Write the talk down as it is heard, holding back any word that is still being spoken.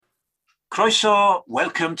Croeso,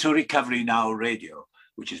 welcome to Recovery Now Radio,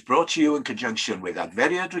 which is brought to you in conjunction with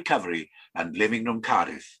Adferiad Recovery and Living Room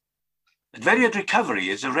Cardiff. Adferiad Recovery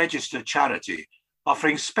is a registered charity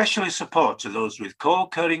offering specialist support to those with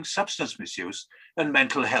co-occurring substance misuse and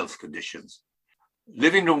mental health conditions.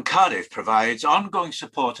 Living Room Cardiff provides ongoing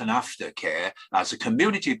support and aftercare as a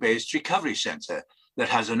community-based recovery centre that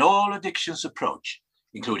has an all-addictions approach,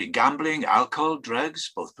 including gambling, alcohol,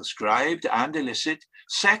 drugs, both prescribed and illicit,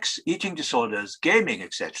 sex, eating disorders, gaming,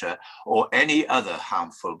 etc., or any other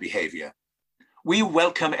harmful behaviour. We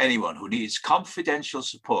welcome anyone who needs confidential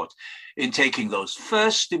support in taking those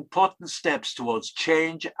first important steps towards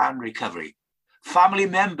change and recovery. Family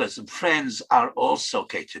members and friends are also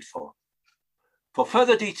catered for. For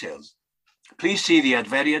further details, please see the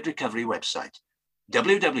Adferiad Recovery website,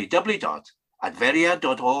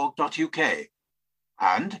 www.adferiad.org.uk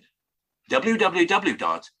and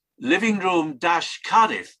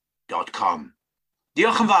www.livingroom-cardiff.com.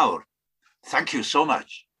 Diolch yn fawr. Thank you so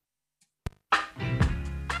much.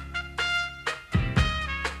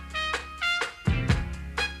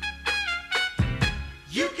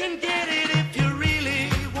 You can get it if you really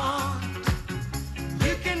want.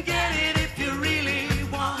 You can get it if you really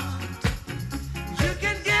want. You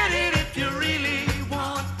can get it if you really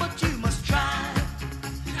want. But you must try,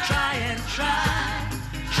 try and try,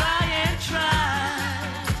 try and try.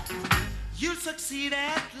 You'll succeed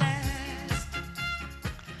at last.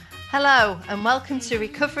 Hello and welcome to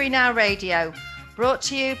Recovery Now Radio, brought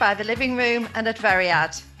to you by the Living Room and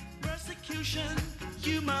Adferiad. Persecution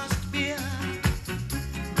you must bear.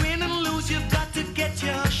 Win and lose, you've got to get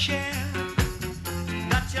your share.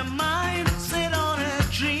 Got your mind set on a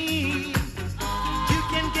dream. You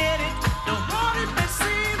can get it, no hard it may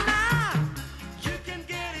seem now. You can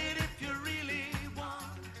get it if you really want.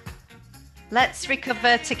 Let's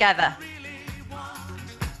recover together.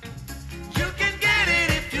 You can get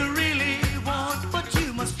it if you really want, but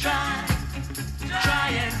you must try, try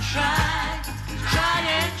and try, try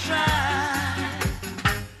and try.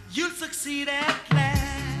 You'll succeed at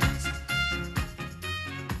last.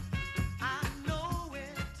 I know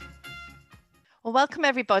it. Well, welcome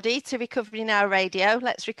everybody to Recovery Now Radio.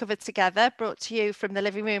 Let's recover together, brought to you from the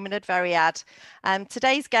Living Room and Adferiad.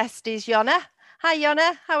 Today's guest is Jonna. Hi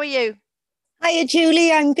Jonna, how are you? Hiya,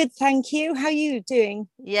 Julie. I'm good, thank you. How are you doing?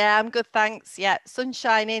 Yeah, I'm good, thanks. Yeah, sun's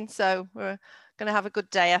shining, so we're going to have a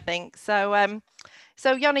good day, I think. So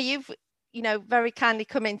Jonna, you've very kindly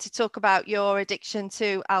come in to talk about your addiction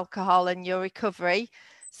to alcohol and your recovery.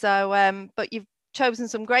 So, but you've chosen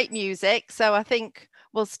some great music. So I think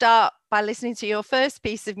we'll start by listening to your first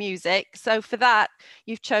piece of music. So for that,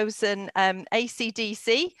 you've chosen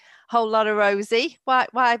AC/DC, Whole Lot of Rosie. Why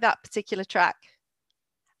that particular track?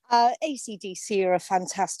 AC/DC are a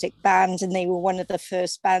fantastic band, and they were one of the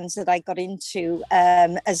first bands that I got into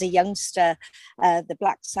as a youngster. The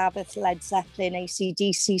Black Sabbath, Led Zeppelin,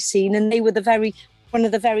 AC/DC scene, and they were one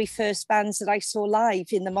of the very first bands that I saw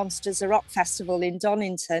live in the Monsters of Rock Festival in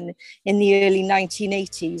Donington in the early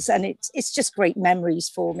 1980s, and it's just great memories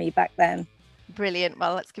for me back then. Brilliant.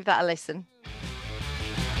 Well, let's give that a listen.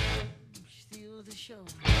 Steal the show.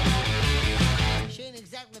 She ain't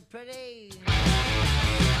exactly pretty.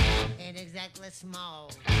 Ain't exactly small.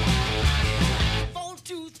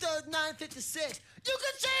 4-2-3-9-56. You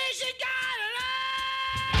can say she got it all.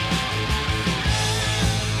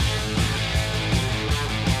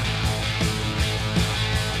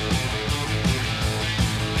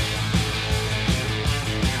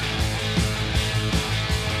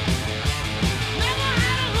 Never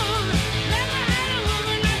had a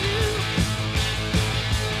woman like you.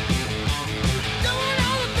 Doing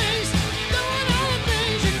all the things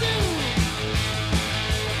you do.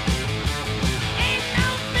 Ain't no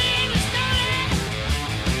fear in the story.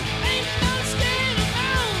 Ain't no scare.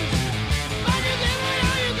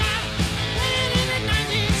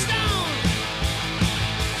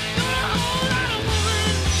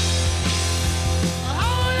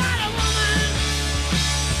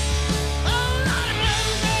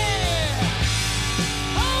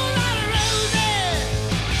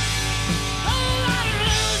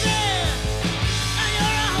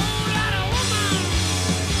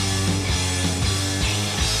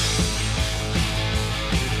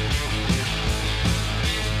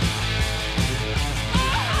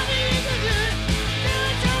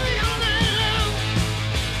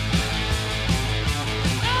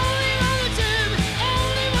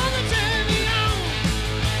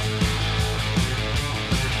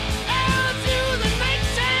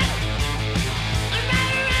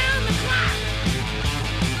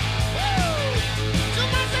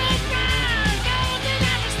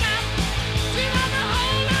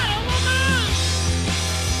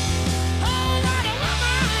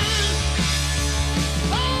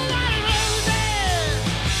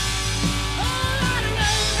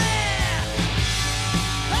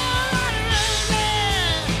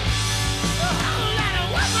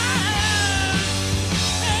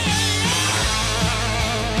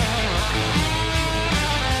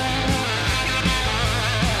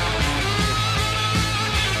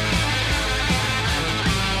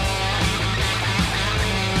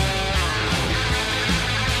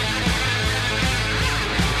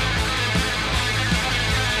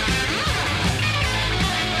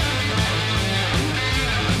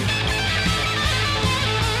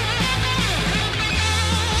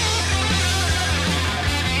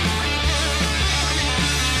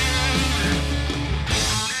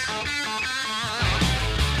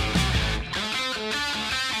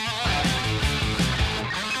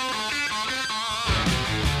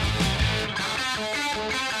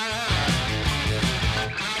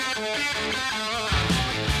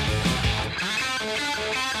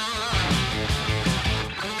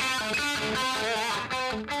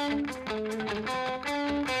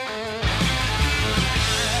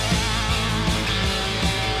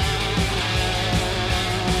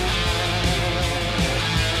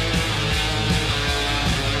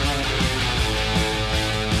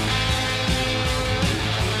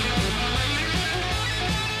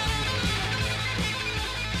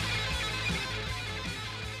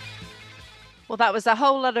 Well, that was A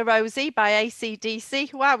Whole Lot of Rosie by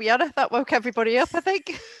AC/DC. Wow, Yana, that woke everybody up, I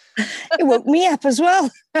think. It woke me up as well.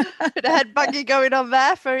 Bit of head banging going on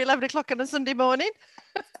there for 11 o'clock on a Sunday morning.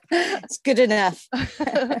 It's good enough.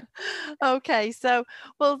 Okay, so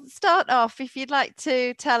we'll start off. If you'd like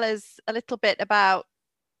to tell us a little bit about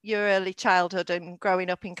your early childhood and growing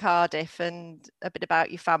up in Cardiff and a bit about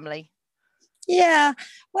your family. Yeah,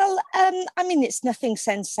 well, I mean, it's nothing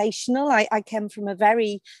sensational. I came from a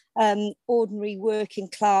very ordinary working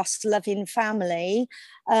class loving family.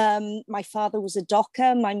 My father was a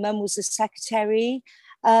docker, my mum was a secretary,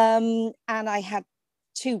 and I had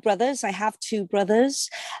two brothers. I have two brothers.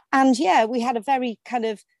 And yeah, we had a very kind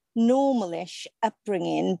of normalish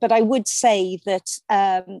upbringing, but I would say that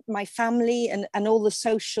my family and all the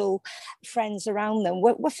social friends around them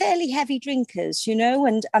were fairly heavy drinkers, you know,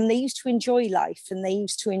 and they used to enjoy life and they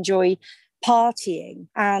used to enjoy partying.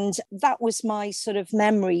 And that was my sort of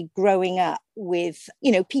memory growing up, with,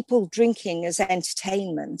 you know, people drinking as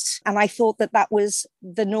entertainment. And I thought that that was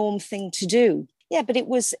the norm thing to do. Yeah, but it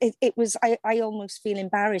was, I almost feel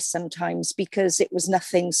embarrassed sometimes, because it was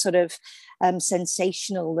nothing sort of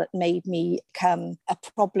sensational that made me become a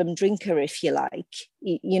problem drinker, if you like.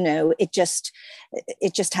 You know, it just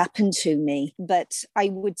happened to me. But I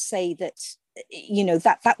would say that, you know,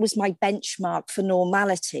 that was my benchmark for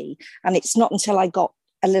normality. And it's not until I got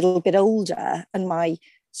a little bit older and my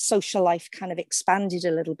social life kind of expanded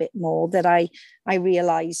a little bit more that I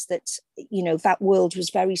realized that, you know, that world was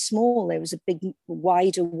very small. There was a big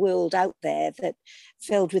wider world out there that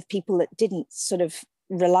filled with people that didn't sort of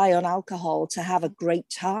rely on alcohol to have a great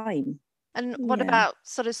time. And what about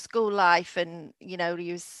sort of school life? And, you know,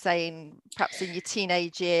 you were saying perhaps in your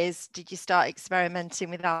teenage years, did you start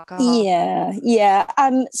experimenting with alcohol? Yeah.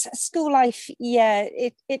 School life, yeah,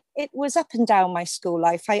 it was up and down, my school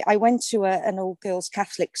life. I went to an all-girls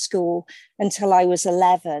Catholic school until I was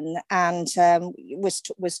 11, and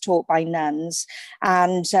was taught by nuns.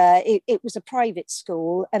 And it was a private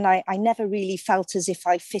school, and I never really felt as if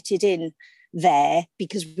I fitted in there,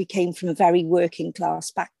 because we came from a very working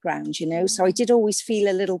class background, you know. So I did always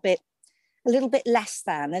feel a little bit less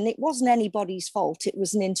than, and it wasn't anybody's fault. It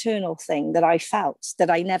was an internal thing that I felt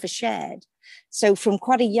that I never shared. So from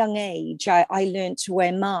quite a young age, I learned to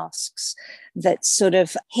wear masks that sort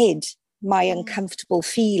of hid my uncomfortable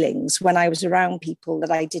feelings when I was around people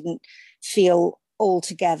that I didn't feel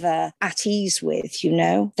altogether at ease with, you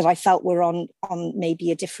know, that I felt were on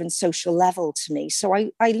maybe a different social level to me. So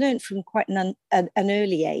I learned from quite an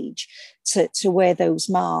early age to wear those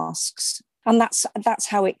masks. And that's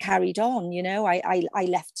how it carried on, you know. I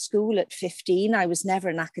left school at 15. I was never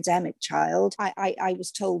an academic child. I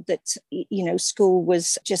was told that, you know, school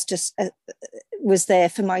was just was there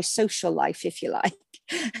for my social life, if you like.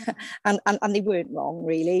 and they weren't wrong,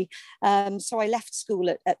 really. So I left school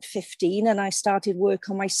at 15, and I started work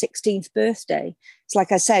on my 16th birthday. It's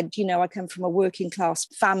like I said, you know, I come from a working class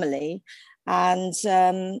family, and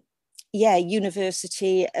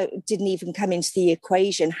university didn't even come into the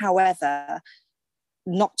equation. However,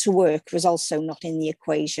 not to work was also not in the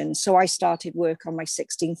equation. So I started work on my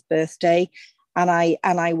 16th birthday, and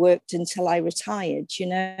I worked until I retired, you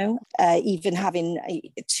know, even having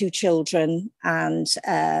two children, and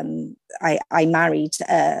I married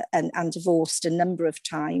and divorced a number of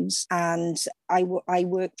times, and I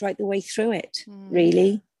worked right the way through it,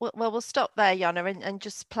 really. Well, we'll stop there, Yana, and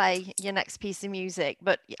just play your next piece of music.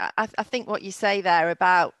 But I think what you say there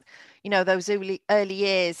about, you know, those early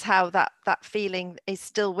years, how that feeling is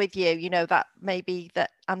still with you, you know, that maybe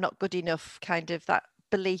that I'm not good enough, kind of that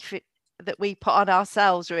belief that we put on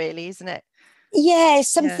ourselves, really, isn't it? Yeah,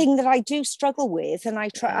 it's something that I do struggle with, and I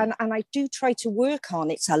try and I do try to work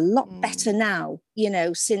on. It's a lot better now, you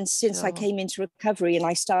know, since I came into recovery and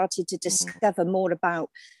I started to discover more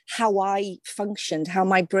about how I functioned, how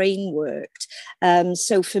my brain worked.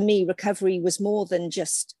 So for me, recovery was more than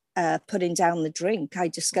just putting down the drink. I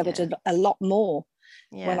discovered a lot more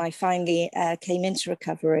when I finally came into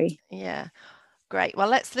recovery. Yeah. Great. Well,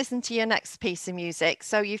 let's listen to your next piece of music.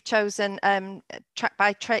 So you've chosen a track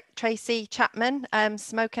by Tracy Chapman,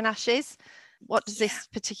 Smoke and Ashes. What does this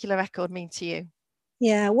particular record mean to you?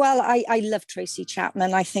 Yeah, well, I love Tracy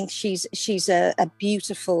Chapman. I think she's a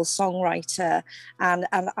beautiful songwriter, and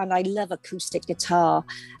I love acoustic guitar,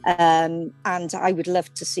 and I would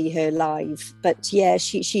love to see her live. But yeah,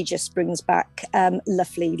 she just brings back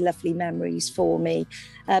lovely memories for me.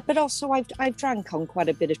 But also I've drank on quite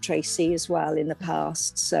a bit of Tracy as well in the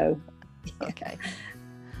past. So yeah. Okay.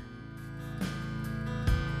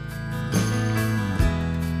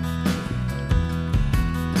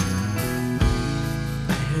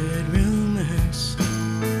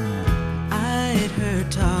 I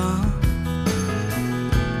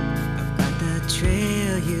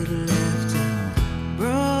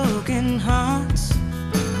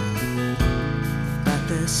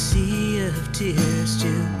of tears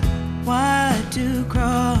too wide to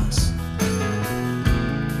cross.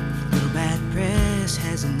 Little bad press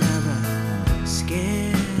has never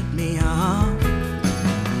scared me off.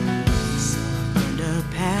 So I learned a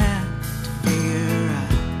path to figure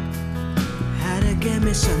out how to get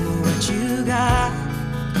me some of what you got.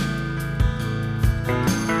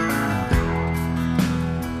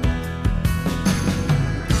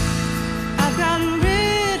 I've got a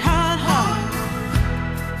red hot heart.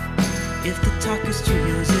 If the talk is true,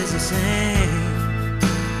 yours is the same.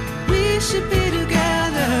 We should be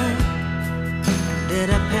together. Let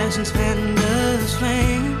our passions fan the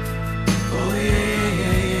flame. Oh yeah,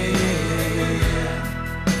 yeah, yeah, yeah, yeah, yeah.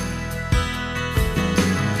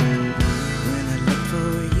 When I looked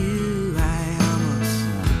for you, I almost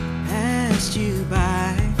passed you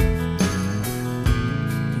by.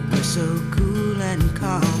 You were so cool and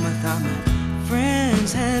calm, I thought my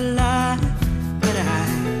friends had lied. But I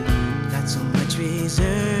got so much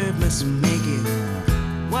reserve, must make you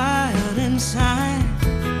wild inside.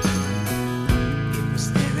 It was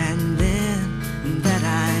there and then that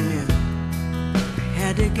I knew I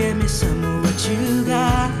had to get me some of what you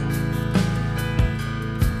got.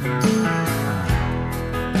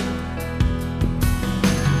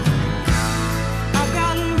 I've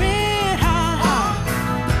got a red hot heart.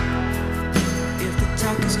 If the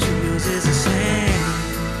talk is true, yours is the same.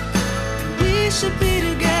 We should be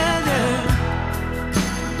together.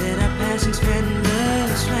 Let our passions fan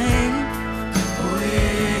the flame. Oh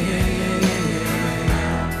yeah, yeah, yeah, yeah, yeah,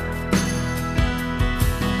 yeah.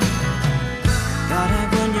 Thought I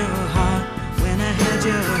won your heart when I held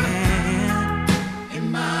your hand in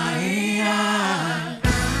my hand.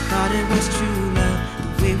 Thought it was true love,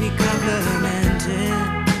 the way we complimented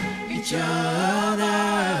each other.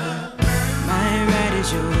 My right is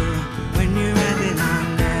your wrong. When you're right, then I'm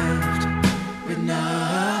left with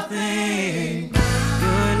nothing.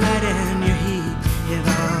 Your light and your heat have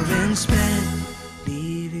all been spent,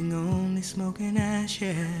 leaving only smoke and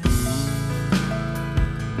ashes.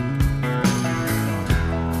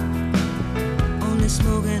 Only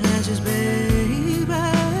smoke and ashes, baby.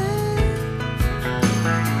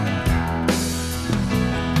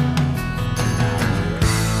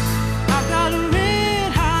 I've got a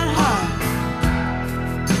red hot heart,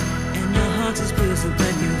 and your heart is bruised with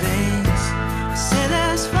blood in your veins. Say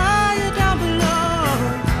there's fire down below.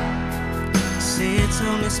 Say it's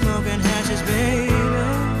only smoke and ashes, baby.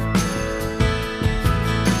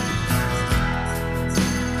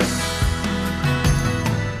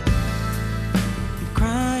 You're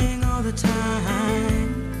crying all the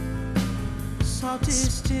time, salty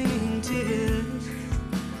stinging tears,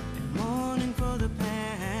 and mourning for the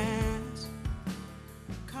past.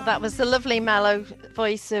 That was the lovely mellow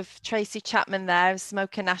voice of Tracy Chapman there,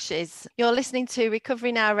 Smoke and Ashes. You're listening to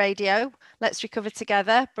Recovery Now Radio. Let's Recover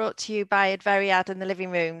Together, brought to you by Adveriad and the Living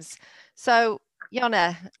Rooms. So,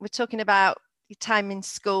 Yona, we're talking about your time in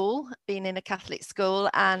school, being in a Catholic school,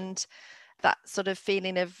 and that sort of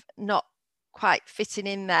feeling of not quite fitting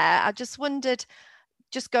in there. I just wondered,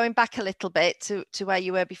 just going back a little bit to where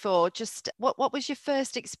you were before, just what was your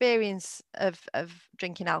first experience of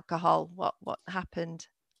drinking alcohol? What happened?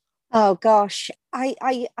 Oh gosh,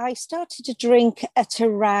 I started to drink at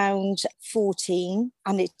around 14,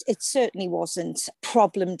 and it certainly wasn't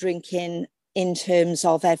problem drinking in terms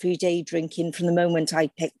of everyday drinking from the moment I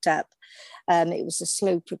picked up. It was a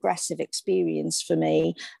slow progressive experience for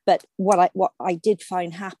me. But what I did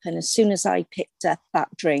find happen as soon as I picked up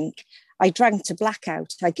that drink, I drank to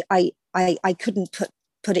blackout. I couldn't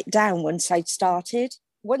put it down once I'd started.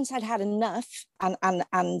 Once I'd had enough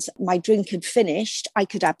and my drink had finished, I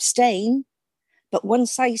could abstain. But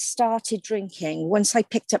once I started drinking, once I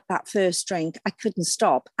picked up that first drink, I couldn't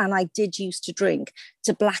stop. And I did used to drink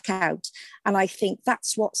to black out. And I think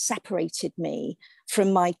that's what separated me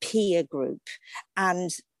from my peer group.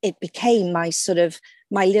 And it became my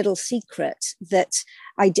little secret that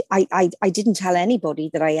I didn't tell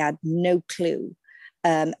anybody that I had no clue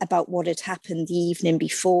about what had happened the evening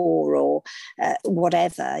before or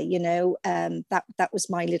whatever, that was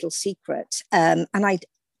my little secret. And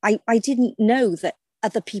I didn't know that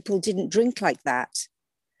other people didn't drink like that.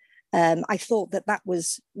 I thought that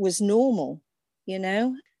was normal,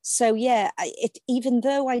 So yeah, even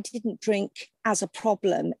though I didn't drink as a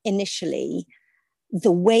problem initially,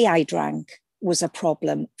 the way I drank was a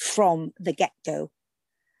problem from the get-go.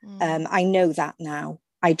 I know that now.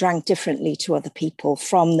 I drank differently to other people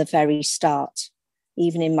from the very start,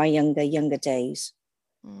 even in my younger days.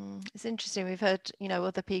 It's interesting. We've heard,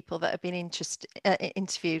 other people that have been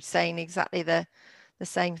interviewed saying exactly the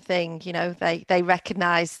same thing. They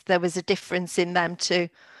recognised there was a difference in them to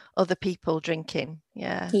other people drinking.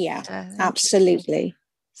 Yeah. Yeah, Interesting. absolutely.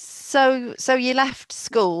 So you left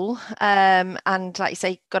school, and like you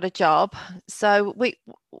say, got a job. So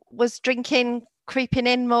was drinking creeping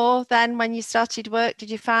in more then when you started work, did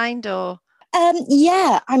you find, or?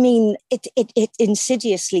 Yeah, I mean, it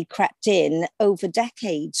insidiously crept in over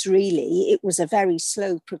decades, really. It was a very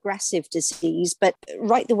slow, progressive disease, but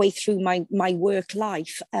right the way through my work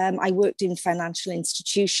life, I worked in financial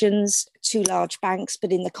institutions, 2 large banks,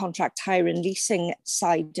 but in the contract hire and leasing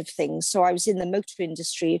side of things. So I was in the motor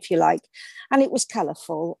industry, if you like, and it was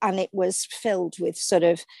colourful, and it was filled with sort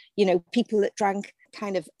of, people that drank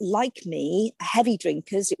kind of like me, heavy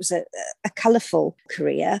drinkers. It was a colourful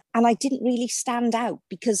career, and I didn't really stand out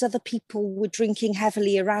because other people were drinking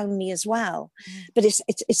heavily around me as well. But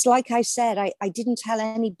it's like I said, I didn't tell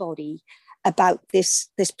anybody about this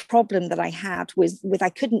problem that I had with I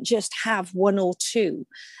couldn't just have one or two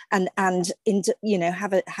and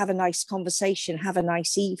have a nice conversation, have a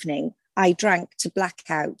nice evening. I drank to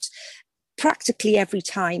blackout practically every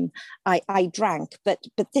time I drank, but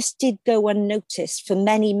this did go unnoticed for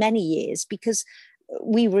many, many years because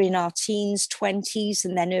we were in our teens, 20s,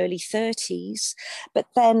 and then early 30s. But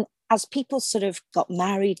then as people sort of got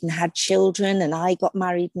married and had children, and I got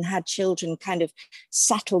married and had children, kind of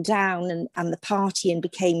settled down and the partying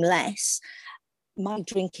became less, my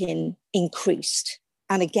drinking increased.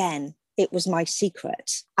 And again, it was my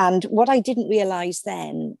secret. And what I didn't realize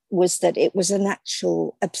then was that it was an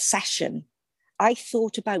actual obsession. I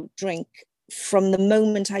thought about drink from the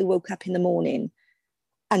moment I woke up in the morning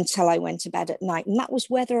until I went to bed at night. And that was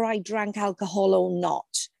whether I drank alcohol or not.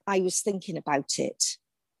 I was thinking about it.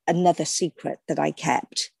 Another secret that I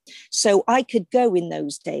kept. So I could go in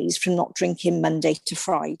those days from not drinking Monday to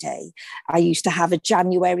Friday. I used to have a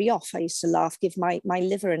January off. I used to laugh, give my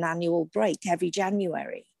liver an annual break every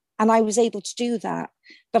January. And I was able to do that.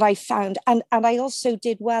 But I found, and I also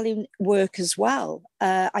did well in work as well.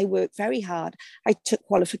 I worked very hard. I took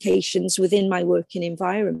qualifications within my working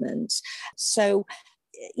environment. So,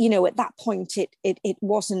 at that point, it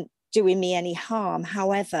wasn't doing me any harm.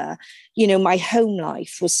 However, my home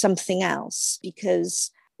life was something else,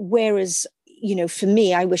 because whereas, for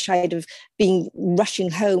me, I wish I'd have been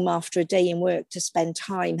rushing home after a day in work to spend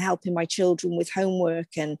time helping my children with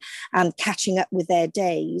homework and catching up with their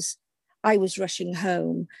days. I was rushing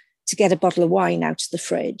home to get a bottle of wine out of the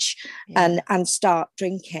fridge and start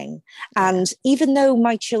drinking. Yeah. And even though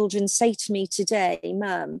my children say to me today,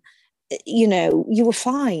 Mum, you were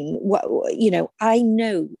fine. I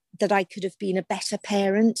know that I could have been a better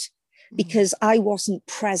parent because I wasn't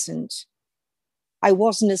present. I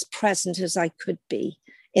wasn't as present as I could be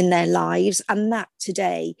in their lives. And that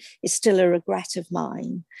today is still a regret of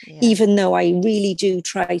mine, even though I really do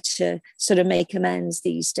try to sort of make amends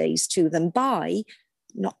these days to them by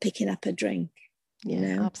not picking up a drink.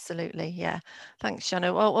 Absolutely. Yeah. Thanks,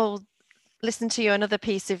 Shona. Well, we'll listen to another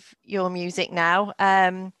piece of your music now.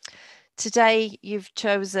 Today you've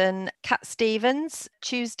chosen Cat Stevens,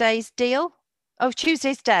 Tuesday's Deal. Oh,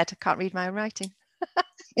 Tuesday's Dead. I can't read my own writing.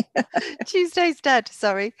 Tuesday's Dead,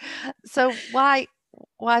 sorry. So why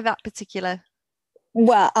that particular?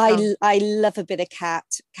 Well, I love a bit of Cat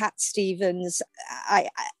Stevens. I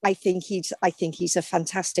think he's a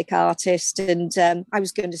fantastic artist, and I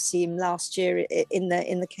was going to see him last year in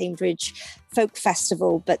the Cambridge Folk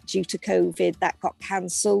Festival, but due to COVID that got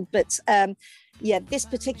cancelled. But this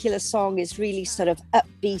particular song is really sort of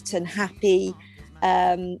upbeat and happy,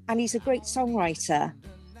 and he's a great songwriter.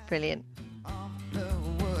 Brilliant.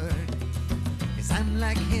 I'm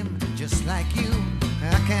like him, just like you.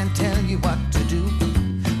 I can't tell you what to do.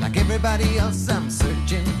 Like everybody else, I'm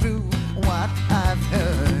searching through what I've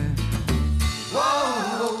heard.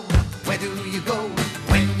 Whoa, where do you go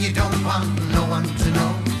when you don't want no one to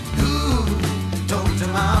know? Who told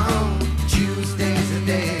tomorrow Tuesday's a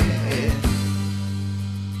day?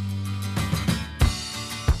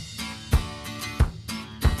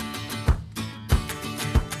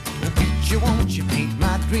 Oh, picture, won't you paint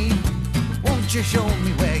my dream? Won't you show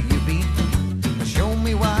me where you've been? Or show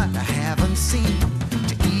me what I haven't seen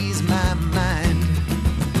to ease my mind?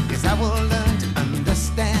 'Cause I will learn to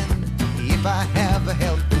understand if I have a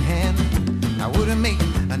helping hand. I wouldn't make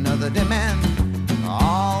another demand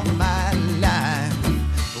all my life.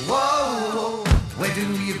 Whoa, where do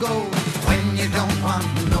you go when you don't want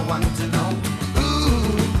no one to know?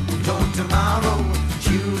 Ooh, told tomorrow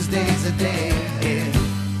Tuesday's a day.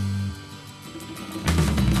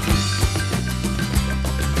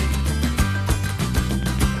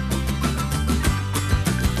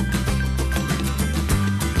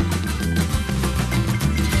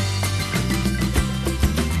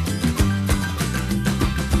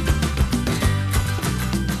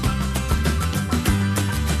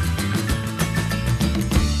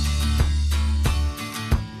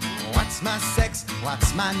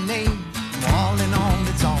 What's my name? All in all,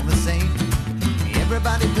 it's all the same.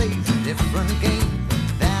 Everybody plays a different game,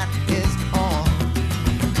 that is all.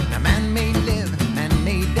 A man may live, man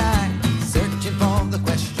may die, searching for the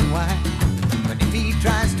question why. But if he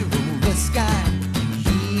tries to rule the sky,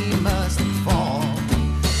 he must fall.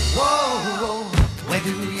 Whoa, whoa, where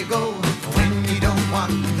do you go when you don't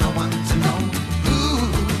want no one to know?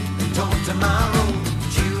 Who told tomorrow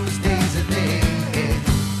Tuesday's a day?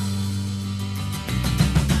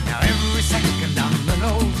 Now every second on the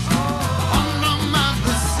nose, on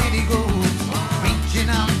the city goes, reaching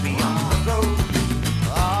out beyond the road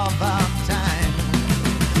of our time.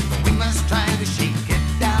 But we must try to shake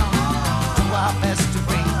it down, do our best to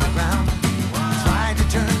break the ground, try to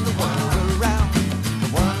turn the world around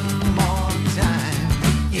one more time.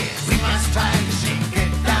 Yes, we must try to shake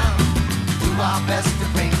it down, do our best to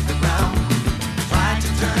break the ground, try to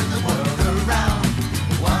turn the world around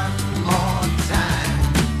one more time.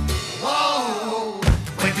 Whoa,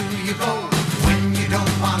 where do you go when you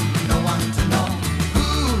don't want no one to know? Who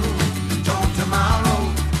told tomorrow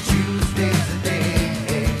Tuesday's a day?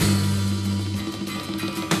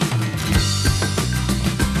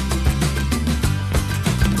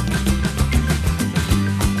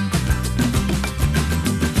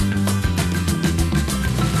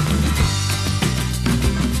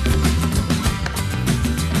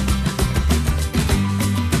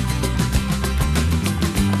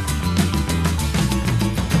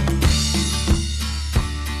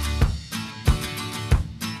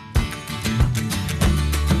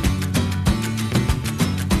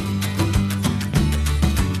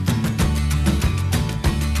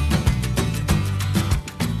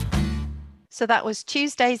 So that was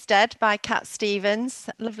Tuesday's Dead by Cat Stevens.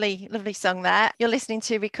 Lovely, lovely song there. You're listening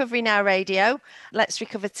to Recovery Now Radio. Let's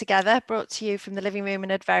Recover Together, brought to you from the living room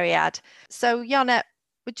in Adveriad. So Jonna,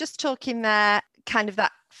 we're just talking there, kind of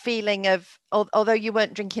that feeling of, although you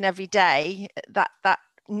weren't drinking every day, that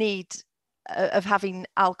need of having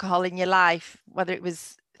alcohol in your life, whether it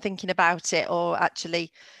was thinking about it or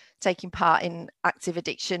actually taking part in active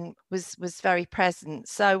addiction, was very present.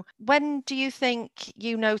 So when do you think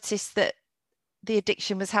you noticed that the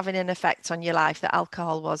addiction was having an effect on your life, that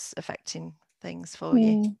alcohol was affecting things for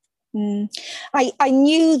you? I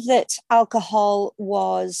knew that alcohol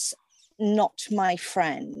was not my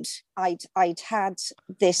friend. I'd had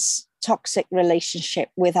this toxic relationship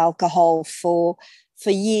with alcohol for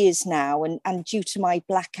years now, and due to my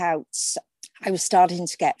blackouts, I was starting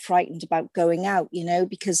to get frightened about going out,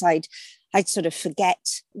 because I'd sort of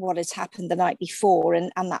forget what had happened the night before,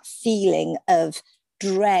 and that feeling of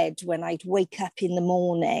dread when I'd wake up in the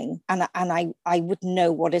morning and I wouldn't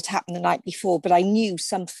know what had happened the night before, but I knew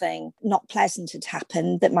something not pleasant had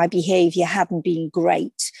happened, that my behavior hadn't been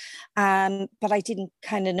great, but I didn't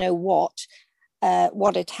kind of know what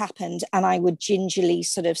had happened. And I would gingerly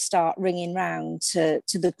sort of start ringing round to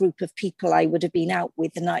the group of people I would have been out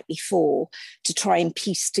with the night before to try and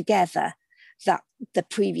piece together that the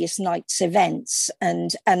previous night's events,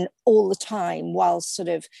 and all the time while sort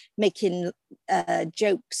of making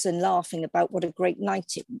jokes and laughing about what a great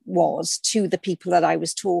night it was to the people that I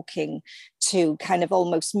was talking to, kind of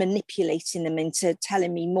almost manipulating them into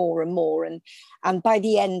telling me more and more. And by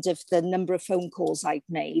the end of the number of phone calls I'd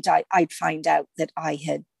made, I'd find out that I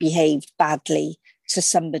had behaved badly to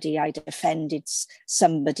somebody, I'd offended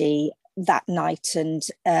somebody that night, and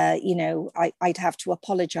I'd have to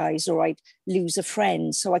apologize or I'd lose a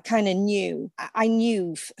friend. So I kind of knew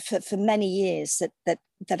for many years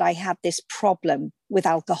that I had this problem with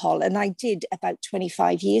alcohol. And I did, about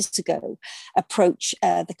 25 years ago, approach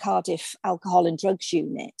the Cardiff Alcohol and Drugs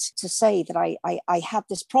Unit to say that I had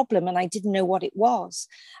this problem and I didn't know what it was.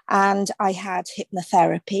 And I had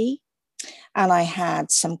hypnotherapy and I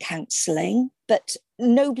had some counselling, but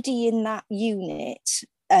nobody in that unit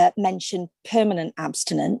mentioned permanent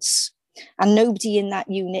abstinence, and nobody in that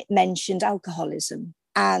unit mentioned alcoholism.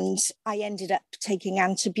 And I ended up taking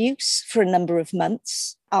antabuse for a number of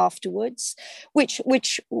months afterwards, which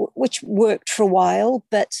worked for a while,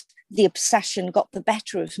 but the obsession got the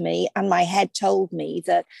better of me, and my head told me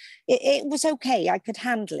that it was okay, I could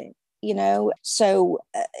handle it, So,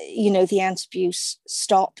 the antabuse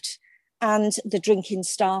stopped. And the drinking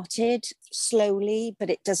started slowly,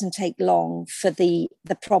 but it doesn't take long for the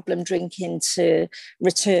problem drinking to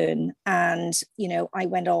return. And, I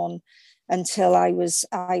went on until I was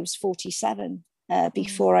 47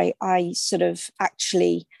 before I sort of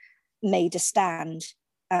actually made a stand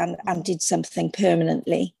and did something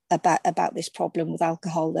permanently about this problem with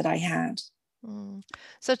alcohol that I had.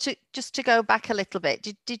 So to go back a little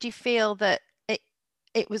bit, did you feel that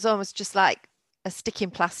it was almost just like a sticking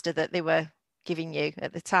plaster, that they were giving you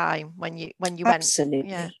at the time when you went? Absolutely.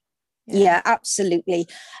 Yeah. Yeah, absolutely.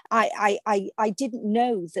 I didn't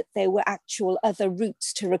know that there were actual other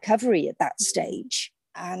routes to recovery at that stage.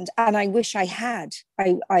 And I wish I had.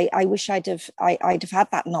 I wish I'd have had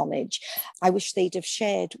that knowledge. I wish they'd have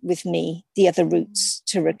shared with me the other routes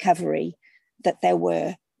to recovery that there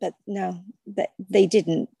were, but no, that they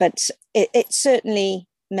didn't. But it certainly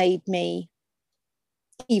made me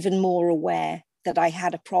even more aware that I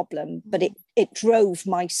had a problem, but it drove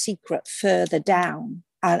my secret further down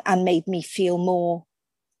and made me feel more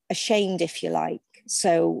ashamed, if you like.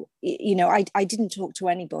 So, you know, I didn't talk to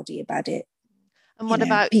anybody about it. And what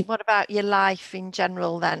about your life in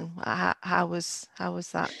general then? How was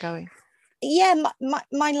that going? Yeah,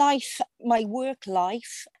 my life, my work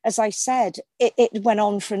life, as I said, it went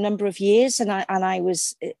on for a number of years, and I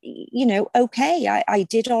was, you know, okay. I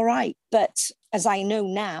did all right, but as I know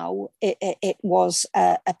now, it was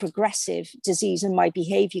a progressive disease, and my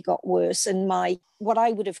behaviour got worse, and my what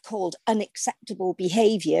I would have called unacceptable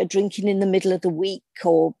behaviour, drinking in the middle of the week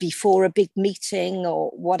or before a big meeting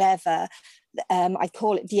or whatever, I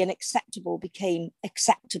call it the unacceptable became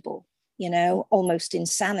acceptable. You know, almost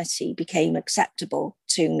insanity became acceptable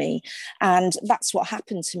to me. And that's what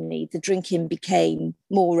happened to me. The drinking became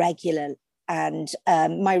more regular, and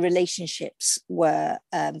my relationships were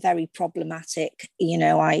very problematic. You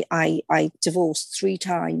know, I divorced 3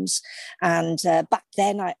 times. And back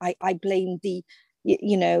then I blamed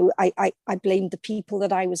I blamed the people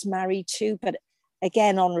that I was married to. But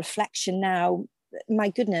again, on reflection now, my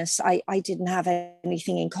goodness, I didn't have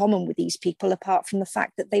anything in common with these people apart from the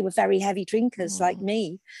fact that they were very heavy drinkers like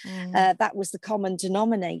me. That was the common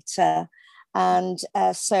denominator. And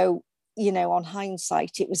so, you know, on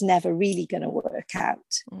hindsight, it was never really going to work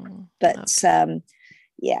out. But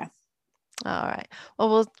yeah. All right.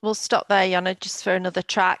 Well, we'll stop there, Jonna, just for another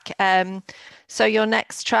track. So your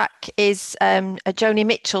next track is a Joni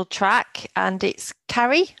Mitchell track, and it's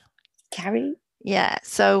Carrie. Carrie. Yeah.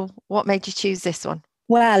 So what made you choose this one?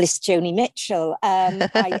 Well, it's Joni Mitchell.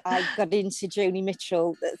 I got into Joni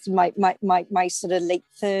Mitchell my sort of late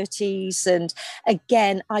 30s. And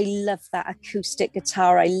again, I love that acoustic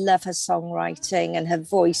guitar. I love her songwriting, and her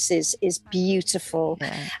voice is beautiful.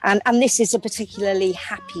 Yeah. And this is a particularly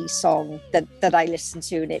happy song that I listen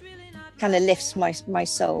to, and it kind of lifts my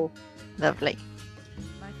soul. Lovely.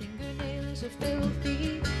 My fingernails are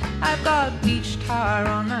filthy. I've got beach tar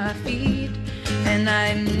on my feet. And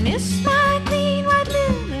I miss my clean white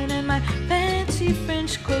linen and my fancy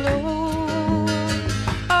French cologne.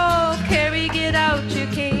 Oh, Carrie, get out your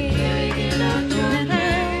cane. Carrie, get out your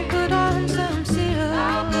cane. Put on some silk.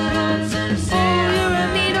 I'll put on some silk. Oh, you're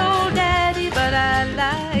a neat old daddy, but I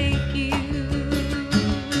like you.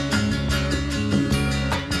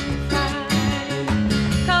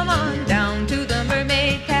 Come on down to the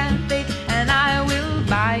Mermaid Cafe, and I will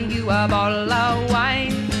buy you a bottle of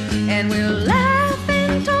wine, and we'll laugh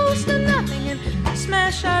and toast to nothing and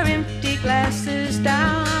smash our empty glasses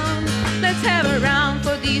down. Let's have a round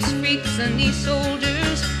for these freaks and these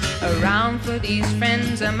soldiers, a round for these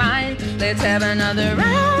friends of mine. Let's have another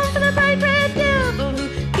round for the bright red devil who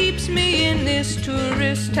keeps me in this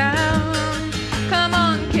tourist town. Come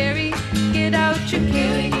on, Carrie, get out your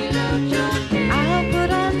cane. I'll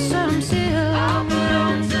put on some silk. I'll put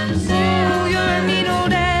on some silk. Oh, you're a mean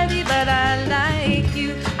old daddy, but I like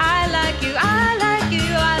you. I like you. I like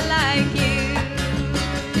you. I like you.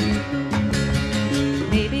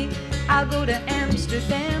 Maybe I'll go to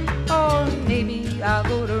Amsterdam, or maybe I'll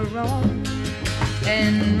go to Rome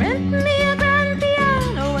and rent me a grand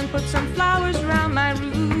piano and put some flowers around my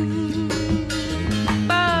room.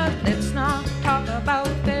 But let's not talk about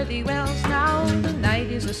fare thee wells now. The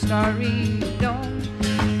night is a starry dome,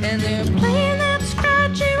 and they're playing that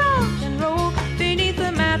scratchy rock and roll beneath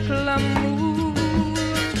the Matlamoo.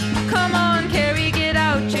 Come on, Carrie, get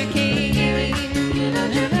out your cane. Get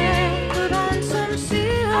out your cane. Put on some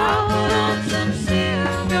silk. I'll put on some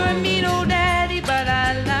silk. You're a mean old daddy, but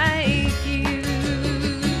I like you.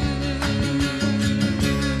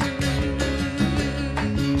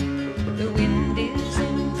 The wind is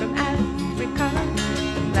in from Africa.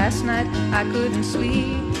 Last night I couldn't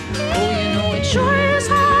sleep. Oh, you know it sure is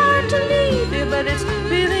hard to leave you, but it's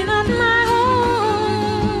really not my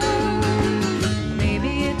home.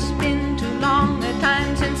 Maybe it's been too long a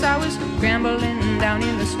time since I was scrambling down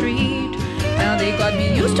in the street. Now they got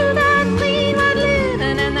me used to that clean white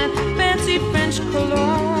linen and that fancy French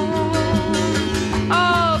cologne.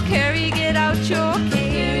 Oh, Carrie, get out your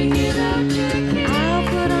cane. I'll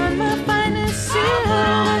put on my finest silk.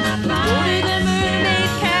 Go to the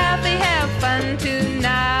Mermaid Cafe, have fun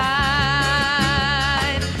tonight.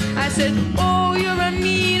 I said, oh.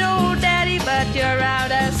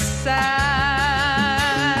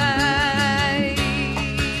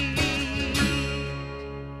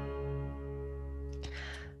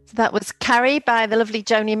 That was Carrie by the lovely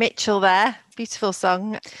Joni Mitchell there. Beautiful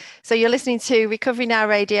song. So you're listening to Recovery Now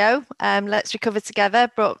Radio. Let's Recover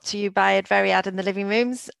Together, brought to you by Adveriad in the Living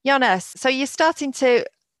Rooms. Jonas, so you're starting to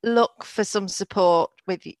look for some support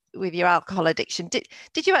with your alcohol addiction.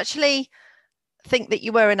 Did you actually think that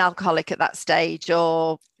you were an alcoholic at that stage,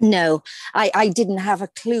 or? No, I didn't have a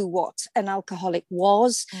clue what an alcoholic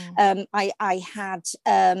was. I had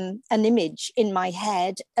an image in my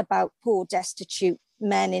head about poor destitute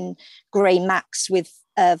men in grey Macs with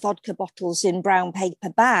vodka bottles in brown paper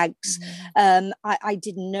bags. I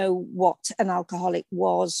didn't know what an alcoholic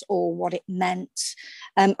was or what it meant.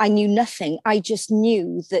 I knew nothing. I just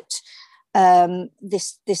knew that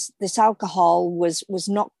this alcohol was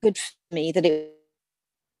not good for me, that it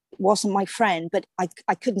wasn't my friend, but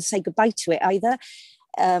I couldn't say goodbye to it either.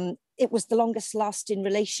 It was the longest lasting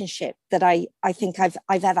relationship that I think I've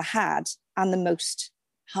ever had, and the most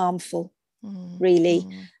harmful, really.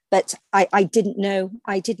 But I didn't know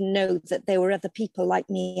that there were other people like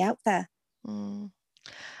me out there.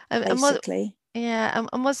 Basically. And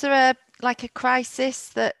was there a crisis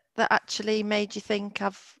that actually made you think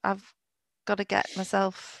I've got to get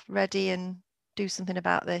myself ready and do something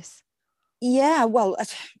about this? Yeah, well,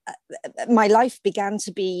 my life began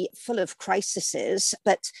to be full of crises,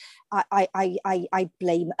 but I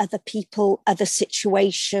blame other people, other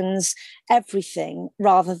situations, everything,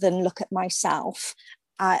 rather than look at myself.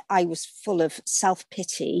 I was full of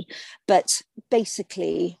self-pity, but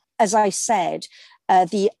basically, as I said,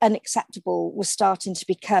 the unacceptable was starting to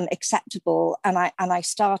become acceptable, and I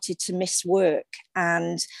started to miss work.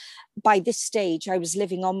 And by this stage, I was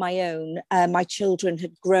living on my own. My children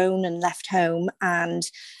had grown and left home, and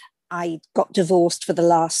I got divorced for the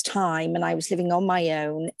last time, and I was living on my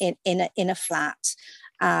own in a flat,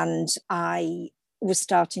 and I was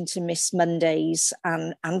starting to miss Mondays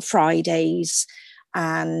and Fridays,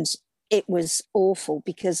 and it was awful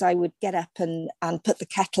because I would get up and put the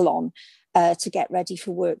kettle on to get ready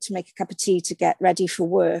for work, to make a cup of tea, to get ready for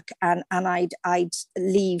work. And I'd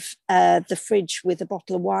leave the fridge with a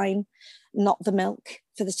bottle of wine, not the milk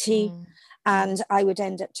for the tea. And I would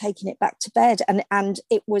end up taking it back to bed. And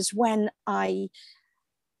it was when I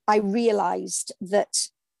realized that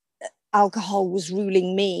alcohol was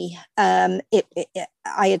ruling me. I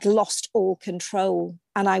had lost all control,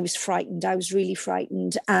 and I was frightened. I was really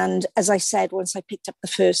frightened. And as I said, once I picked up the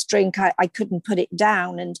first drink, I couldn't put it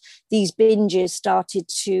down. And these binges started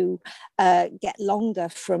to get longer,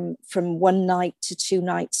 from one night to 2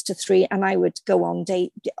 nights to 3. And I would go on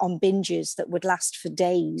binges that would last for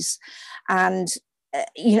days. And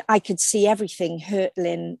I could see everything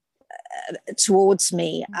hurtling towards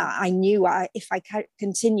me. I knew if I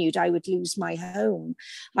continued, I would lose my home.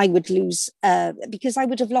 I would lose, because I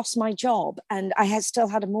would have lost my job, and I still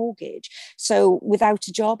had a mortgage. So without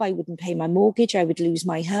a job, I wouldn't pay my mortgage. I would lose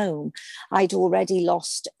my home. I'd already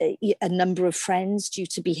lost a number of friends due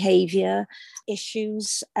to behavior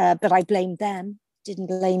issues, but I blamed them, didn't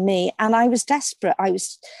blame me. And I was desperate. I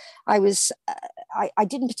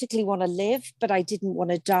didn't particularly want to live, but I didn't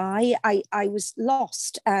want to die. I was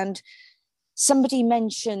lost. And somebody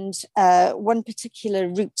mentioned one particular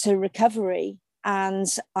route to recovery, and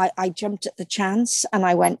I jumped at the chance and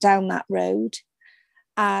I went down that road,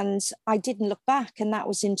 and I didn't look back. And that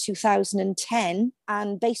was in 2010.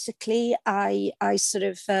 And basically I sort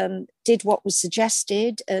of did what was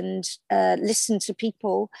suggested, and listened to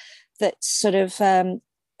people that sort of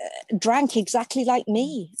drank exactly like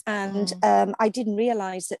me. And I didn't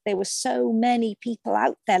realize that there were so many people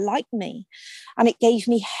out there like me, and it gave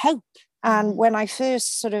me hope. And when I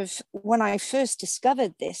first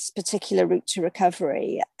discovered this particular route to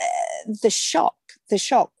recovery, the shock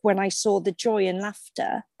when I saw the joy and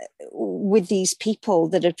laughter with these people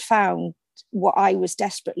that had found what I was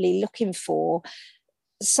desperately looking for,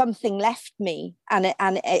 something left me, and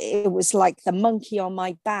it was like the monkey on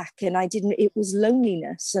my back, and it was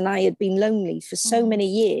loneliness. And I had been lonely for so many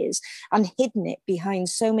years and hidden it behind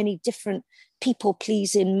so many different people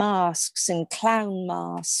pleasing masks and clown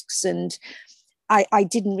masks. And I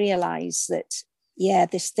didn't realize that,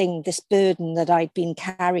 this burden that I'd been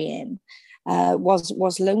carrying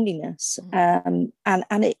was loneliness. And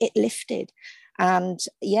it lifted. And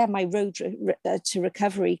my road to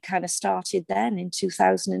recovery kind of started then in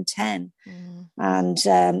 2010. And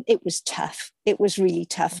it was tough. It was really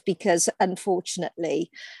tough, because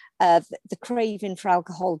unfortunately, the craving for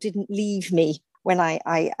alcohol didn't leave me. When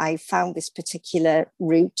I found this particular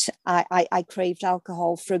route, I craved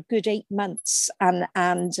alcohol for a good 8 months, and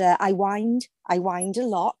I whined a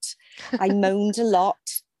lot, I moaned a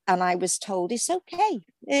lot, and I was told, it's okay,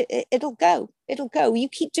 it'll go, you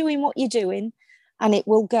keep doing what you're doing, and it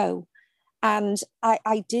will go. And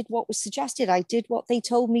I did what was suggested. I did what they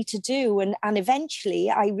told me to do. And eventually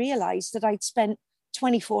I realized that I'd spent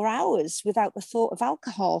 24 hours without the thought of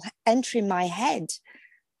alcohol entering my head.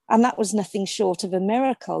 And that was nothing short of a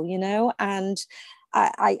miracle, you know. And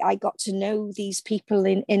I got to know these people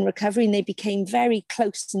in recovery, and they became very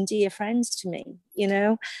close and dear friends to me, you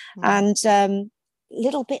know. And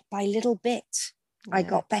little bit by little bit, I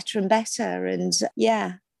got better and better. And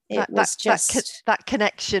it was just that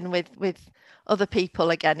connection with other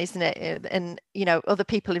people again, isn't it? And you know, other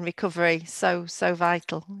people in recovery, so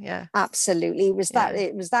vital. Yeah, absolutely. It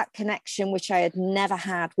was that connection which I had never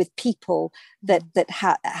had with people that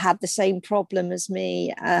had the same problem as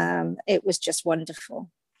me. It was just wonderful.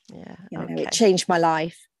 Yeah, you know, it changed my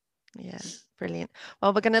life. Yeah, brilliant.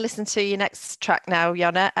 Well, we're going to listen to your next track now,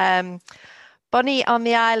 Jonna. Bonnie on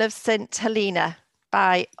the Isle of St Helena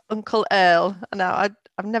by Uncle Earl. Now,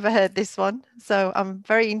 I've never heard this one, so I'm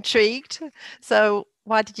very intrigued. So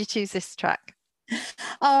why did you choose this track?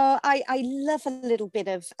 I love a little bit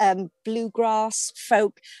of bluegrass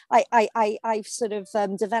folk. I've sort of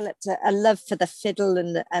developed a love for the fiddle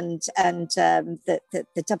and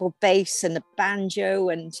the double bass and the banjo,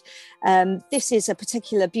 and this is a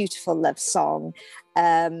particular beautiful love song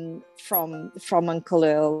from Uncle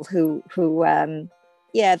Earl, who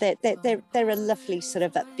they're a lovely sort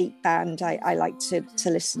of upbeat band. I like to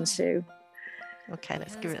listen to. Okay,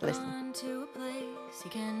 let's give it a listen. To a place he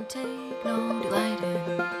can take no delight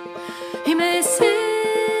in. He may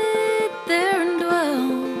sit there and dwell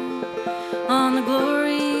on the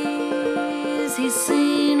glories he's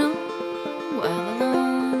seen, while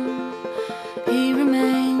alone he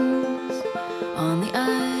remains on the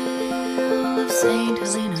Isle of St.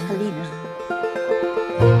 Helena.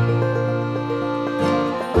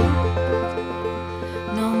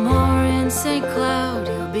 No more in St. Cloud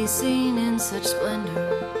he'll be seen in such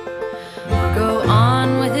splendor, or go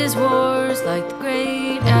on with his wars like the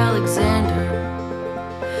great Alexander.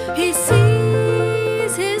 He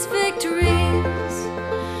sees his victories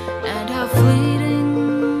and how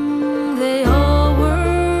fleeting they all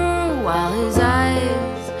were, while his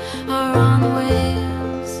eyes are on the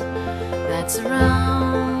waves that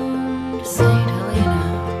surround St. Helena.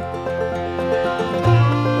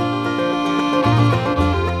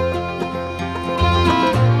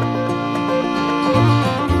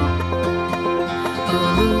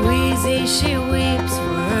 She weeps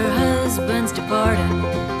for her husband's departing,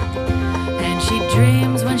 and she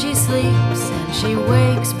dreams when she sleeps, and she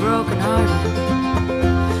wakes broken-hearted.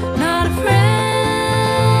 Not a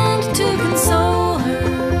friend to console her.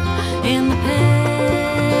 In the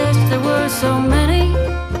past there were so many.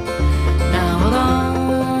 Now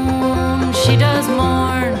alone she does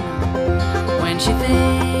mourn when she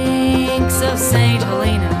thinks of St.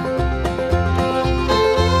 Helena.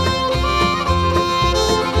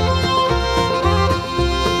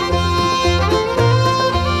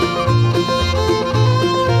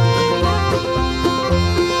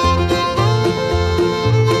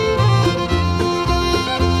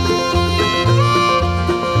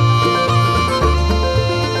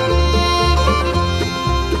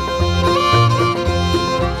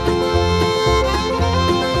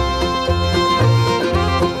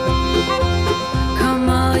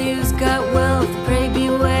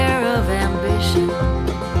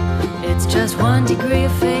 Just 1 degree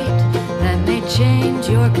of fate that may change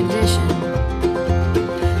your condition.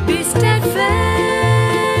 Be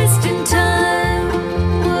steadfast in time,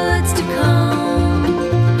 what's to come.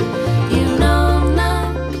 You know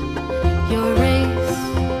not your race,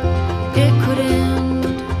 it could end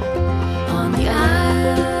on the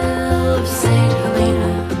Isle of St.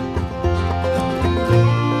 Helena.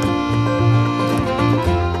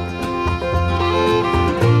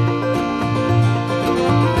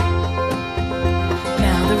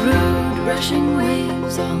 Rushing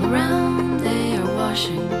waves all around they are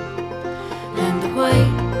washing, and the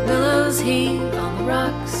white billows heave on the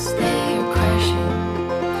rocks they are crashing.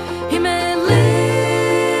 He may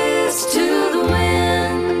list to the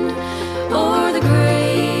wind or the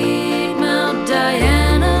great Mount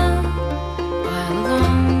Diana, while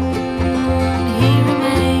alone he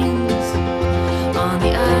remains on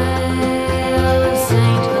the Isle of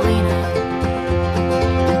St. Helena.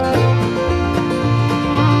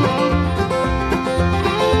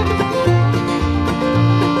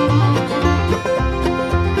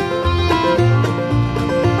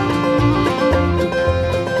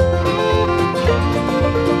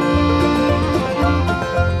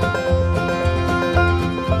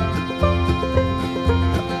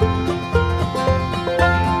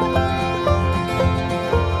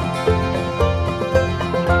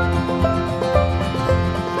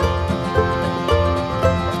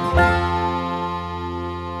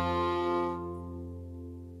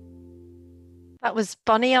 That was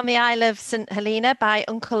Bonnie on the Isle of St Helena by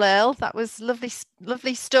Uncle Earl. That was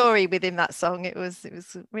lovely story within that song. It was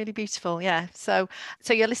really beautiful. Yeah. So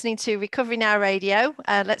you're listening to Recovery Now Radio.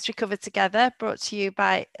 Let's Recover Together, brought to you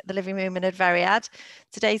by the Living Room and Adveriad.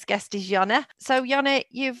 Today's guest is Jonna. So Jonna,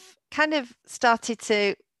 you've kind of started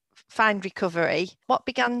to find recovery. What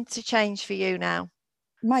began to change for you now?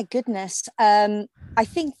 My goodness. I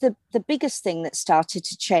think the biggest thing that started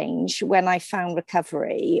to change when I found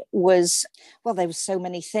recovery was, well, there were so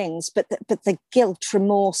many things, but the guilt,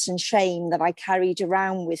 remorse and shame that I carried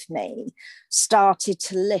around with me started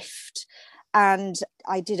to lift. And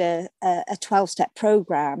I did a 12-step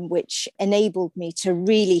program, which enabled me to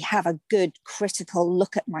really have a good critical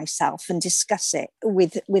look at myself and discuss it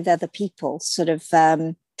with other people, sort of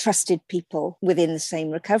trusted people within the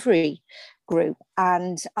same recovery group.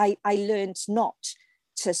 And I learned not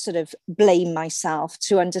to sort of blame myself,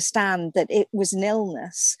 to understand that it was an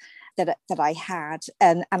illness that I had,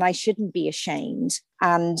 and I shouldn't be ashamed,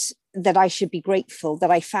 and that I should be grateful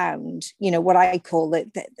that I found, what I call it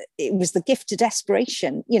was the gift of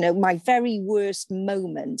desperation. My very worst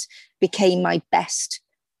moment became my best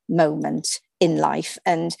moment in life.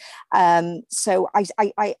 And so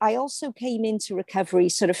I also came into recovery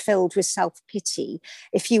sort of filled with self-pity.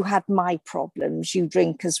 If you had my problems, you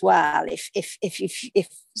drink as well. If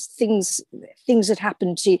things had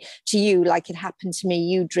happened to you like it happened to me,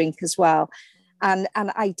 you drink as well. And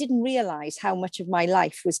I didn't realize how much of my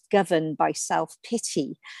life was governed by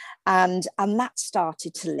self-pity. And that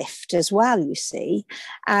started to lift as well, you see.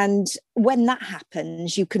 And when that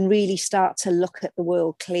happens, you can really start to look at the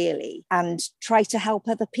world clearly and try to help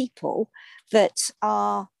other people that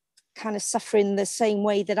are kind of suffering the same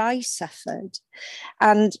way that I suffered.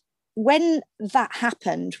 And when that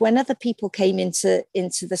happened, when other people came into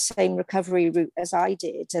the same recovery route as I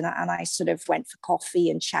did, and I sort of went for coffee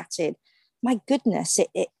and chatted, my goodness,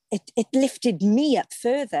 it lifted me up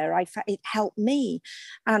further. It helped me.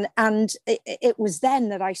 And it was then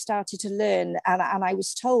that I started to learn, and I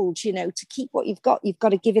was told, to keep what you've got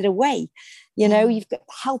to give it away. You've got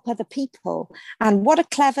to help other people. And what a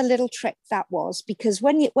clever little trick that was, because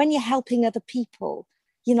when you're helping other people,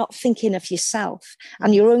 you're not thinking of yourself,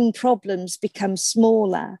 and your own problems become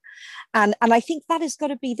smaller. And I think that has got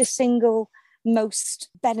to be the single most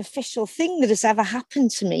beneficial thing that has ever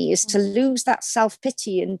happened to me, is to lose that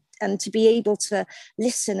self-pity and to be able to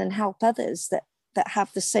listen and help others that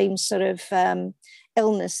have the same sort of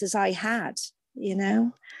illness as I had, Yeah,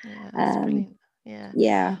 that's brilliant.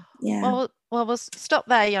 Yeah. Well, we'll stop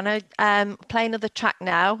there, play another track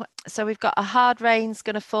now. So we've got A Hard Rain's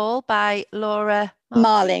Gonna Fall by Laura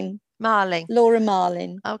Marling. Laura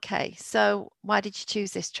Marling. Okay, so why did you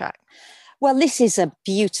choose this track? Well, this is a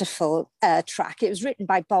beautiful track. It was written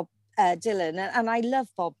by Bob Dylan, and I love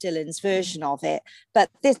Bob Dylan's version of it. But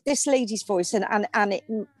this lady's voice, and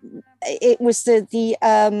it was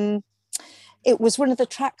it was one of the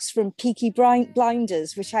tracks from Peaky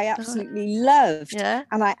Blinders, which I absolutely loved. Yeah.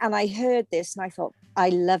 And I heard this, and I thought, I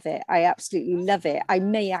love it. I absolutely love it. I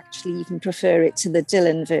may actually even prefer it to the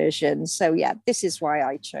Dylan version. So yeah, this is why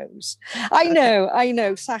I chose. I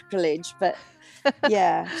know, sacrilege, but.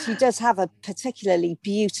 Yeah, she does have a particularly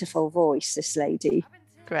beautiful voice, this lady.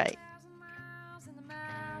 Great.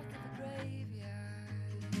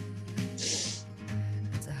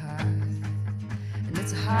 It's a hard, and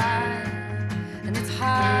it's a hard, and it's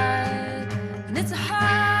hard, and it's a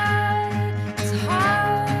hard, it's a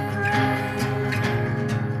hard rain.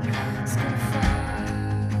 It's gonna fall.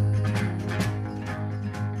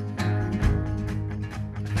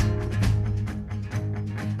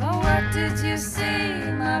 Oh, what did you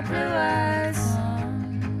see, my blue eyes?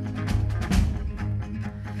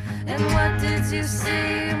 And what did you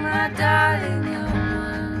see, my darling young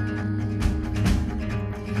one?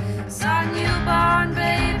 Saw a newborn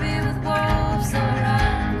baby with wolves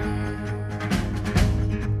around me.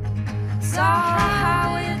 Saw a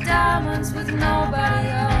highway of diamonds with nobody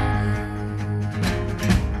on it.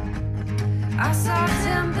 I saw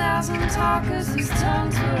 10,000 talkers whose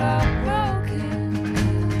tongues were all broken.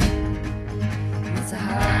 It's a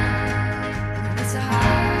hard, it's a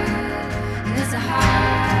hard, it's a hard.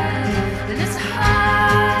 And it's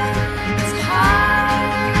hard, it's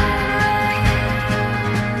hard,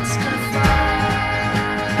 it's gonna fall.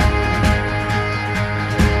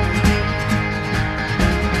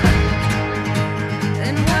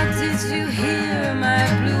 And what did you hear, my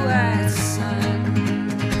blue-eyed son?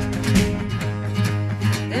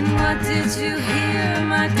 And what did you hear,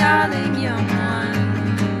 my darling young one?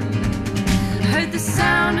 Heard the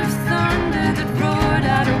sound of thunder that roared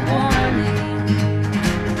out a warning.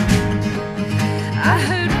 I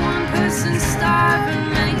heard one person start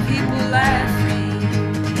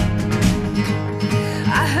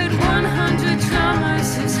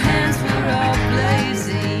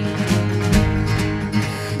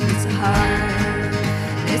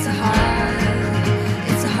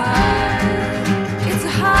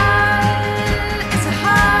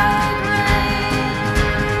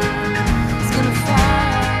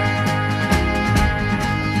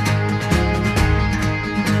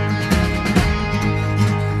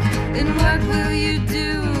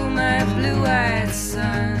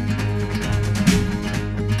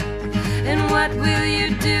will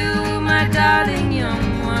you do, my darling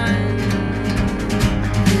young one?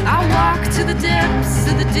 I'll walk to the depths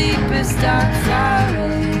of the deepest dark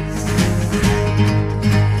forest,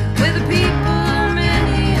 where the people are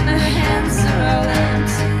many and the hands are all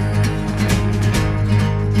empty,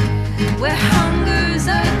 where hunger's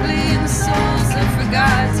ugly and souls are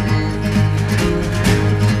forgotten,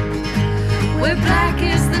 where black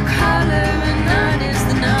is the color and none is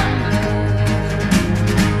the number.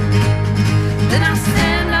 Then I'll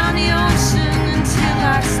stand on the ocean until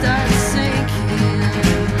I start sinking,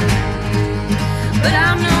 but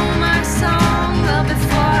I'll know my song well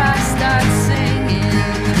before I start singing.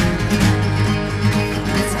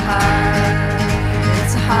 It's hard,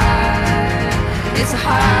 it's hard, it's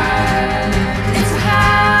hard, it's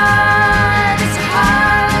hard, it's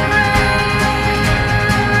hard rain.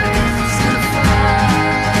 It's gonna fall.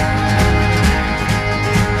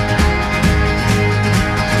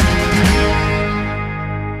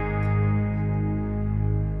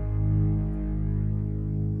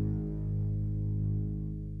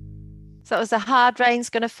 So it was A Hard Rain's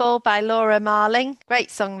Gonna Fall by Laura Marling. Great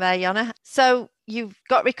song there, Yona. So you've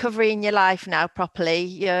got recovery in your life now properly.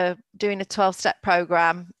 You're doing a 12-step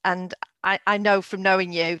program, and I know from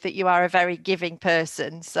knowing you that you are a very giving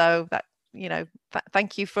person. So that, you know,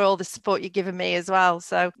 thank you for all the support you've given me as well.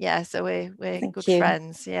 So yeah, so we're Thank good you.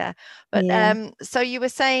 friends. Yeah. But Yeah. so you were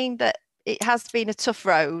saying that it has been a tough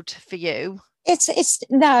road for you. It's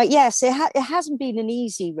no, yes, it hasn't been an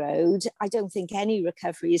easy road. I don't think any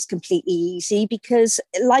recovery is completely easy because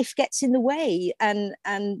life gets in the way, and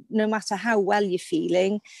no matter how well you're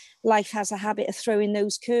feeling, life has a habit of throwing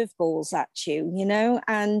those curveballs at you, you know.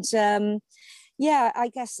 And yeah, I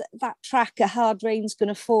guess that track, A Hard Rain's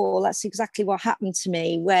Gonna Fall, that's exactly what happened to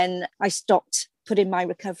me when I stopped putting my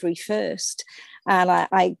recovery first. And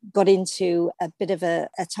I got into a bit of a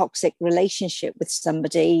toxic relationship with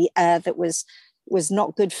somebody that was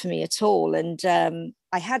not good for me at all. And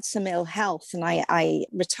I had some ill health, and I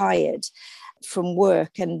retired from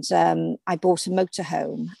work, and I bought a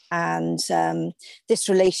motorhome, and this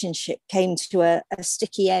relationship came to a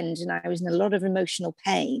sticky end, and I was in a lot of emotional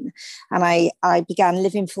pain, and I began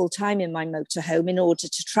living full time in my motorhome in order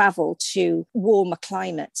to travel to warmer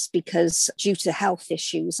climates, because due to health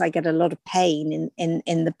issues I get a lot of pain in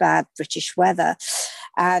the bad British weather.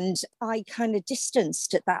 And I kind of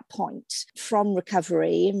distanced at that point from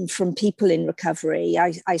recovery and from people in recovery.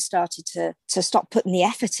 I started to stop putting the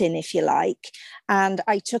effort in, if you like. And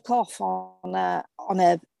I took off on a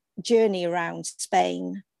journey around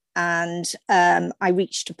Spain. And I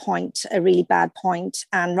reached a really bad point.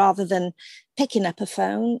 And rather than picking up a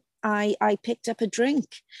phone, I picked up a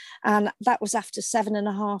drink. And that was after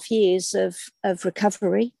 7.5 years of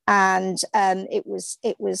recovery. And it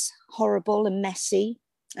was horrible and messy.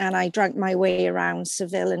 And I drank my way around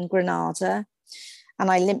Seville and Granada. And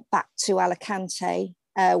I limped back to Alicante,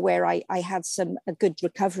 where I had a good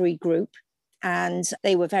recovery group. And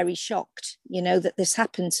they were very shocked, you know, that this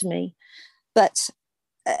happened to me. But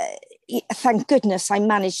thank goodness I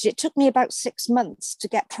managed. It took me about 6 months to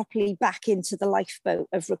get properly back into the lifeboat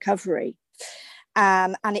of recovery.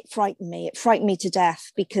 And it frightened me. It frightened me to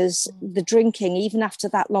death, because the drinking, even after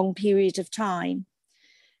that long period of time,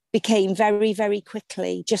 became very, very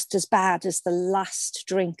quickly just as bad as the last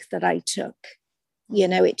drink that I took. You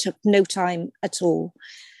know, it took no time at all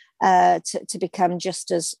to become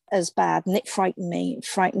just as bad. And it frightened me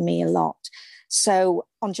a lot. So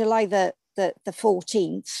on July the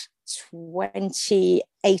 14th,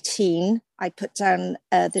 2018, I put down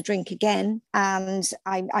the drink again, and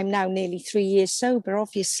I'm now nearly 3 years sober.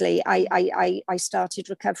 Obviously, I started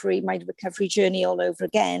my recovery journey all over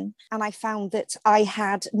again, and I found that I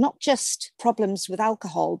had not just problems with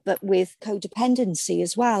alcohol, but with codependency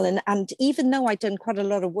as well. And even though I'd done quite a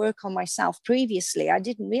lot of work on myself previously, I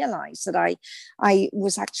didn't realize that I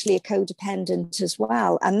was actually a codependent as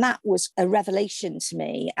well, and that was a revelation to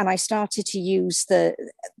me. And I started to use the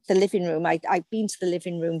living room. I'd been to the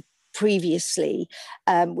living room previously,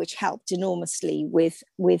 which helped enormously with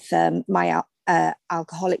my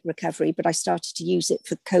alcoholic recovery, but I started to use it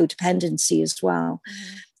for codependency as well.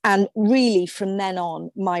 And really from then on,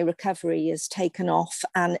 my recovery has taken off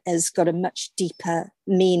and has got a much deeper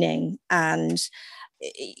meaning. And,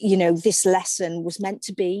 you know, this lesson was meant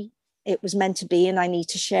to be, and I need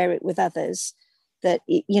to share it with others, that,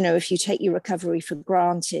 you know, if you take your recovery for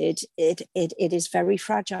granted, it is very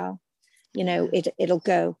fragile. You know, it'll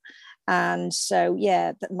go. And so,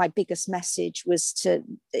 my biggest message was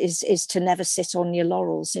is to never sit on your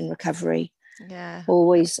laurels in recovery. Yeah.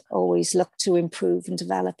 always look to improve and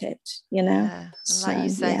develop it, you know. Yeah. And like you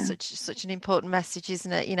say, such an important message,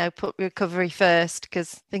 isn't it? You know, put recovery first,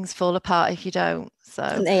 because things fall apart if you don't. So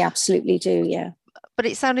And they absolutely do, yeah. but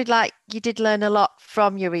it sounded like you did learn a lot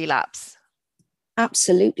from your relapse.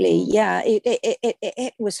 Absolutely, yeah.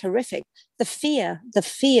 It was horrific. The fear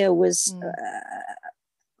was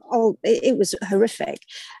it was horrific,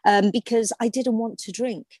 because I didn't want to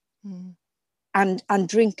drink. And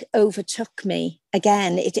drink overtook me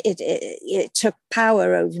again. It took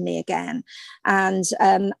power over me again, and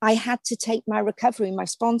I had to take my recovery. My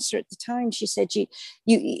sponsor at the time, she said,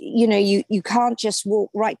 you can't just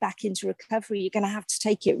walk right back into recovery. You're going to have to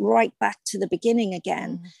take it right back to the beginning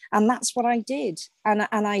again, and that's what I did. And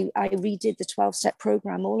I redid the 12-step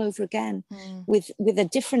program all over again with a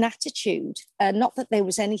different attitude. Not that there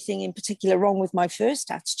was anything in particular wrong with my first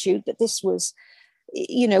attitude, but this was,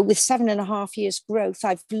 you know, with 7.5 years growth,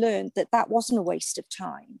 I've learned that wasn't a waste of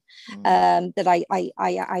time, that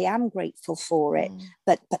I am grateful for it,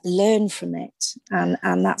 but learn from it.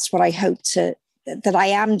 And that's what I hope that I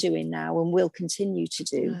am doing now and will continue to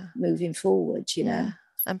do moving forward, you know.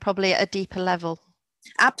 And probably at a deeper level.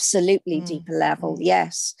 Absolutely deeper level,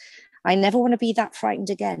 yes. I never want to be that frightened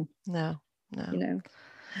again. No. You know.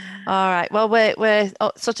 All right. Well, we're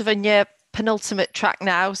sort of in your penultimate track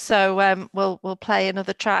now, so we'll play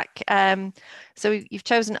another track. So you've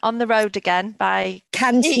chosen On the Road Again by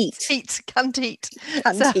Can't Eat. Can't Eat.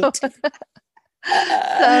 So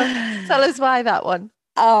tell us why that one.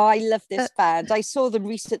 Oh, I love this band. I saw them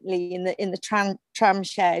recently in the tram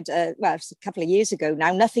shed. Well, it's a couple of years ago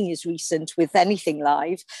now. Nothing is recent with anything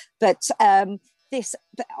live, but this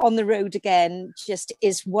On the Road Again just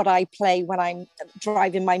is what I play when I'm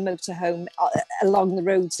driving my motorhome along the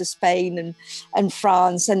roads of Spain and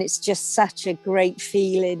France. And it's just such a great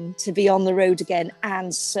feeling to be on the road again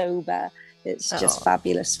and sober. It's just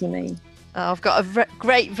fabulous for me. Oh, I've got a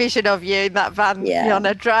great vision of you in that van,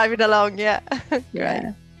 Fiona, driving along. Yeah. Great.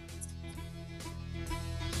 Yeah.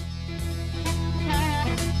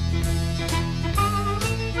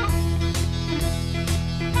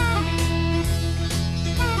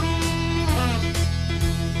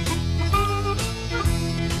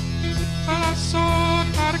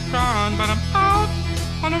 Crying, but I'm out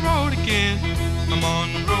on the road again. I'm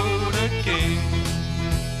on the road again.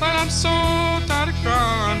 But I'm so tired of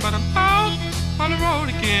crying, but I'm out on the road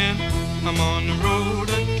again. I'm on the road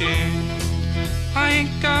again. I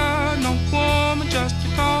ain't got no woman just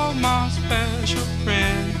to call my special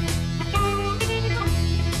friend.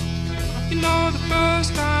 You know, the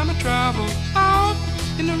first time I traveled out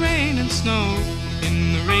in the rain and snow,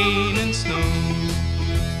 in the rain and snow.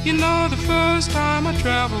 You know, the first time I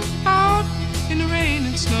traveled out in the rain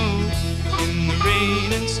and snow, in the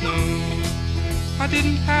rain and snow. I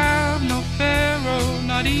didn't have no pharaoh,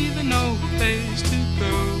 not even no place to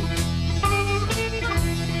go.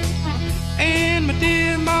 And my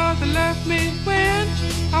dear mother left me when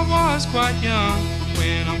I was quite young,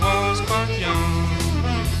 when I was quite young.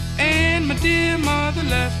 And my dear mother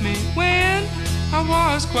left me when I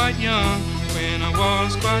was quite young, when I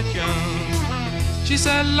was quite young. She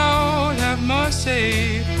said, Lord, have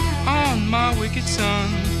mercy on my wicked son.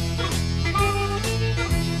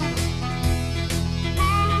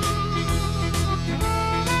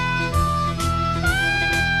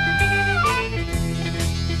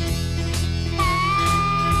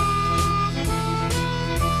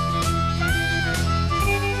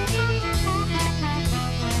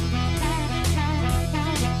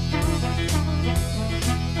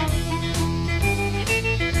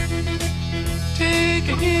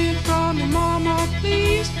 From your mama,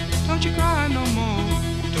 please, don't you cry no more,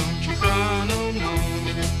 don't you cry no more.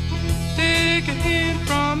 Take a hint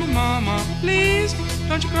from your mama, please,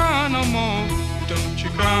 don't you cry no more, don't you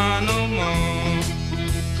cry no more.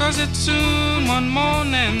 'Cause it's soon one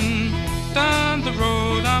morning, down the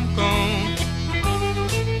road I'm gone.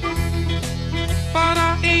 But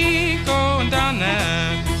I ain't going down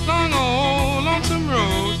that long old lonesome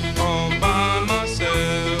road all by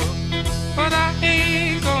myself. But I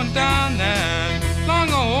ain't going down that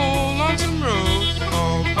long old lonesome road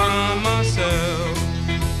all by myself.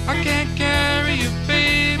 I can't carry you,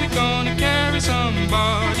 baby, gonna carry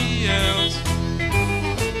somebody else.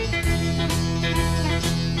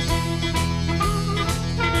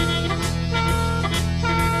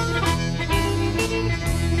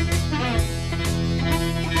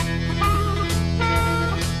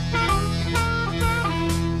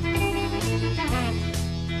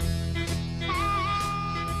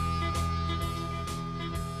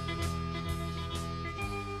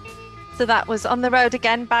 So that was On the Road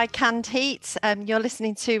Again by Canned Heat. You're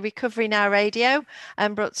listening to Recovery Now Radio,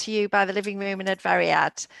 brought to you by the Living Room and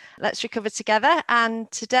Advariad. Let's recover together.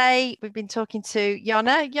 And today we've been talking to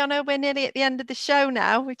Jonna. Jonna, we're nearly at the end of the show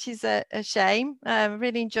now, which is a shame.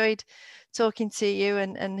 Really enjoyed talking to you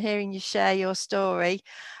and hearing you share your story.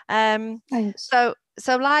 Thanks.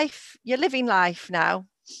 So life, you're living life now.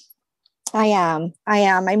 I am.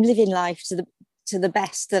 I'm living life to the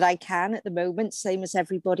best that I can at the moment, same as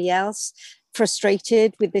everybody else.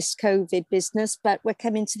 Frustrated with this COVID business, but we're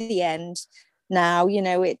coming to the end now. You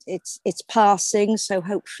know, it's passing, so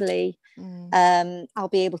hopefully I'll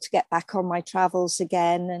be able to get back on my travels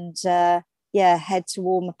again and head to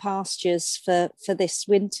warmer pastures for this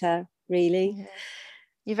winter. Really, yeah.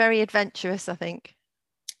 You're very adventurous, I think.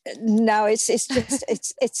 No, it's just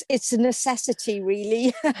it's a necessity,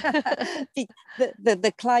 really.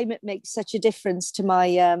 the climate makes such a difference to my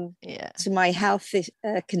health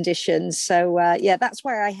conditions. So that's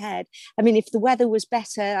where I head. I mean, if the weather was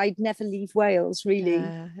better, I'd never leave Wales, really.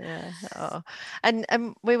 Yeah. Oh. And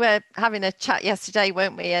we were having a chat yesterday,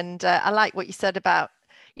 weren't we? And I like what you said about,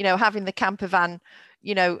 you know, having the camper van.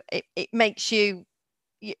 You know, it makes you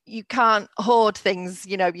can't hoard things,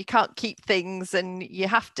 you know, you can't keep things, and you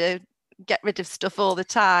have to get rid of stuff all the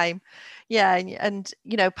time. Yeah. And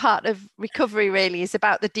you know, part of recovery really is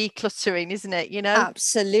about the decluttering, isn't it? You know,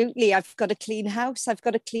 absolutely. I've got a clean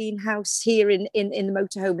house here in the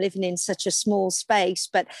motorhome, living in such a small space,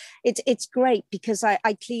 but it's great because I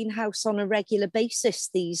clean house on a regular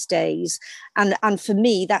basis these days, and for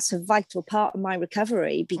me that's a vital part of my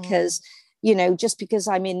recovery, because you know, just because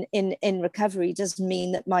I'm in recovery doesn't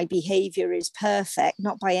mean that my behavior is perfect,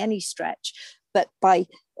 not by any stretch, but by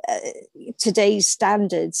today's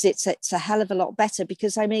standards, it's a hell of a lot better,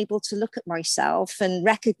 because I'm able to look at myself and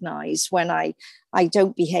recognize when I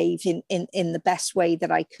don't behave in the best way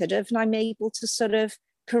that I could have, and I'm able to sort of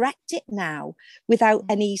correct it now without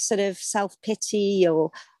any sort of self-pity or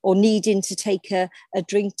needing to take a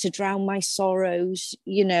drink to drown my sorrows,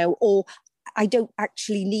 you know, or I don't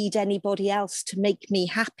actually need anybody else to make me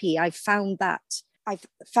happy. I've found that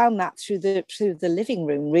through the living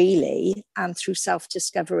room, really, and through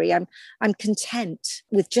self-discovery. I'm content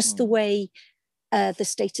with just the way the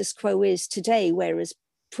status quo is today, whereas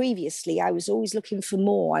previously I was always looking for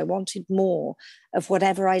more. I wanted more of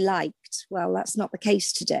whatever I liked. Well, that's not the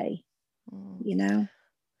case today, you know.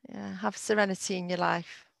 Yeah, have serenity in your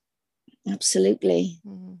life. Absolutely.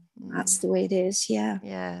 That's the way it is. Yeah.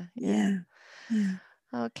 Yeah.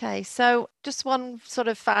 Okay, so just one sort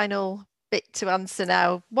of final bit to answer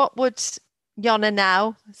now. What would Jonna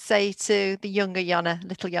now say to the younger Jonna,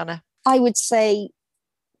 little Jonna? I would say,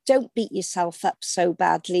 don't beat yourself up so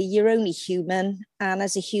badly. You're only human, and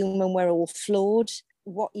as a human, we're all flawed.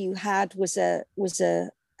 What you had was a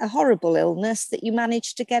horrible illness that you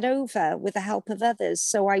managed to get over with the help of others.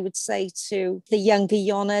 So I would say to the younger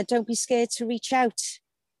Jonna, don't be scared to reach out.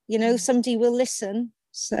 You know, somebody will listen.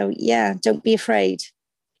 So yeah, don't be afraid.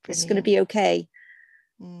 Brilliant. It's going to be okay.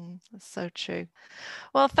 That's so true.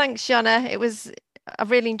 Well, thanks, Jonna. I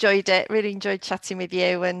really enjoyed it. Really enjoyed chatting with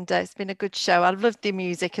you, and it's been a good show. I loved the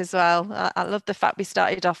music as well. I love the fact we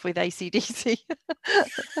started off with AC/DC.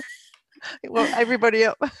 It woke everybody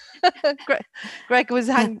up. Greg was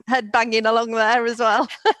head banging along there as well.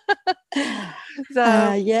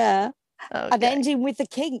 So yeah. Okay. And ending with the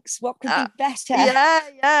Kinks. What could be better?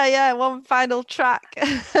 Yeah. One final track.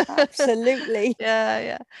 Absolutely.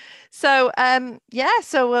 Yeah. So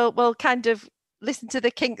so we'll kind of listen to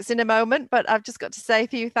the Kinks in a moment, but I've just got to say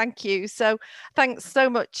to you, thank you. So thanks so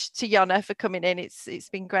much to Jonna for coming in. It's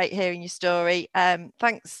been great hearing your story.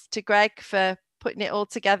 Thanks to Greg for putting it all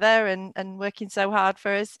together and working so hard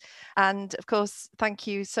for us. And of course, thank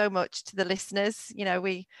you so much to the listeners. You know,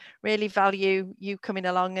 we really value you coming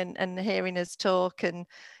along and hearing us talk, and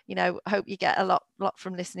you know, hope you get a lot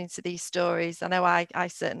from listening to these stories. I know I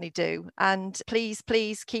certainly do. And please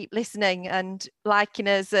keep listening and liking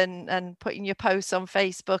us and putting your posts on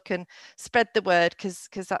Facebook and spread the word, because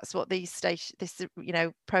that's what this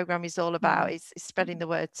program is all about, is spreading the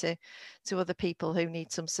word to other people who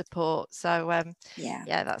need some support. So that's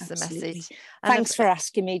absolutely. The message. Thanks for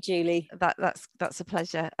asking me, Julie. That's a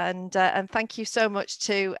pleasure. And thank you so much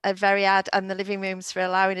to Advariad and the Living Rooms for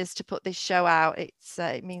allowing us to put this show out. It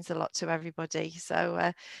means a lot to everybody. So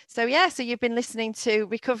you've been listening to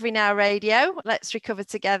Recovery Now Radio. Let's recover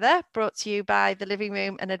together, brought to you by the Living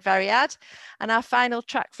Room and Advariad. And our final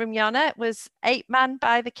track from Jonna was 8 Man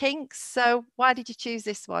by the Kinks. So why did you choose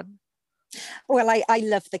this one? Well, I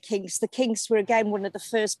love the Kinks. The Kinks were, again, one of the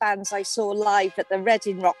first bands I saw live at the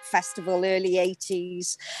Reading Rock Festival, early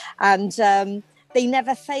 80s. And they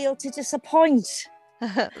never fail to disappoint.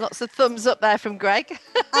 Lots of thumbs up there from Greg.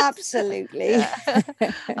 Absolutely. Yeah.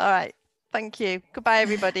 All right. Thank you. Goodbye,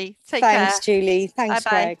 everybody. Take Thanks, care. Julie. Thanks,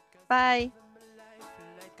 Bye-bye. Greg. Bye.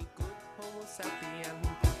 Like a good Homo sapien.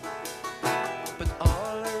 But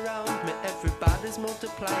all around me, everybody's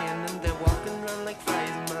multiplying and they're walking around like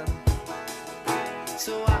flies, man.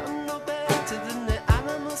 So I'm no better than the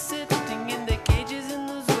animals sitting in their cages in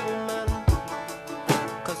the zoo, man.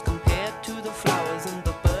 'Cause compared to the flowers and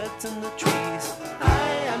the birds and the trees, I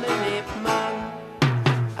am an ape man.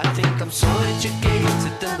 I think I'm so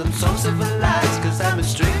educated and I'm so civilized, 'cause I'm a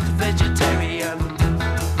strict vegetarian.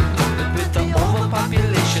 But with the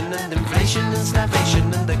overpopulation and inflation and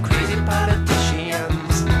starvation and the crazy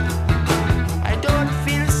politicians, I don't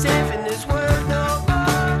feel safe in this world no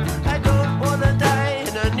more. I don't wanna die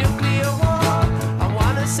in a nuclear war. I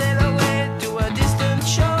wanna sail away to a distant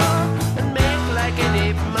shore and make like an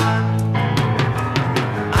ape man.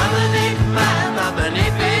 I'm an ape man, I'm an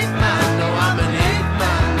ape man, no, I'm an ape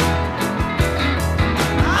man.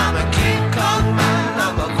 I'm a King Kong man,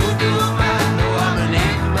 I'm a voodoo man, no, I'm an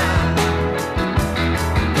ape man.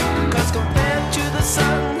 'Cause compared to the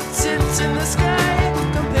sun that sits in the sky,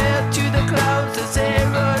 compared to the clouds that say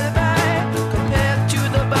roll by, compared to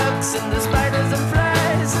the bugs and the spiders and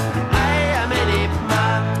flies, I am an ape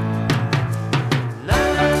man. La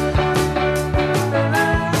la la la.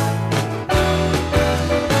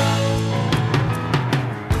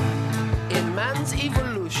 In man's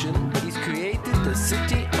evolution, he's created the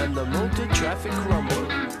city and the motor traffic rumble.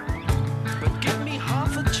 But give me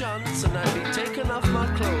half a chance and I'll be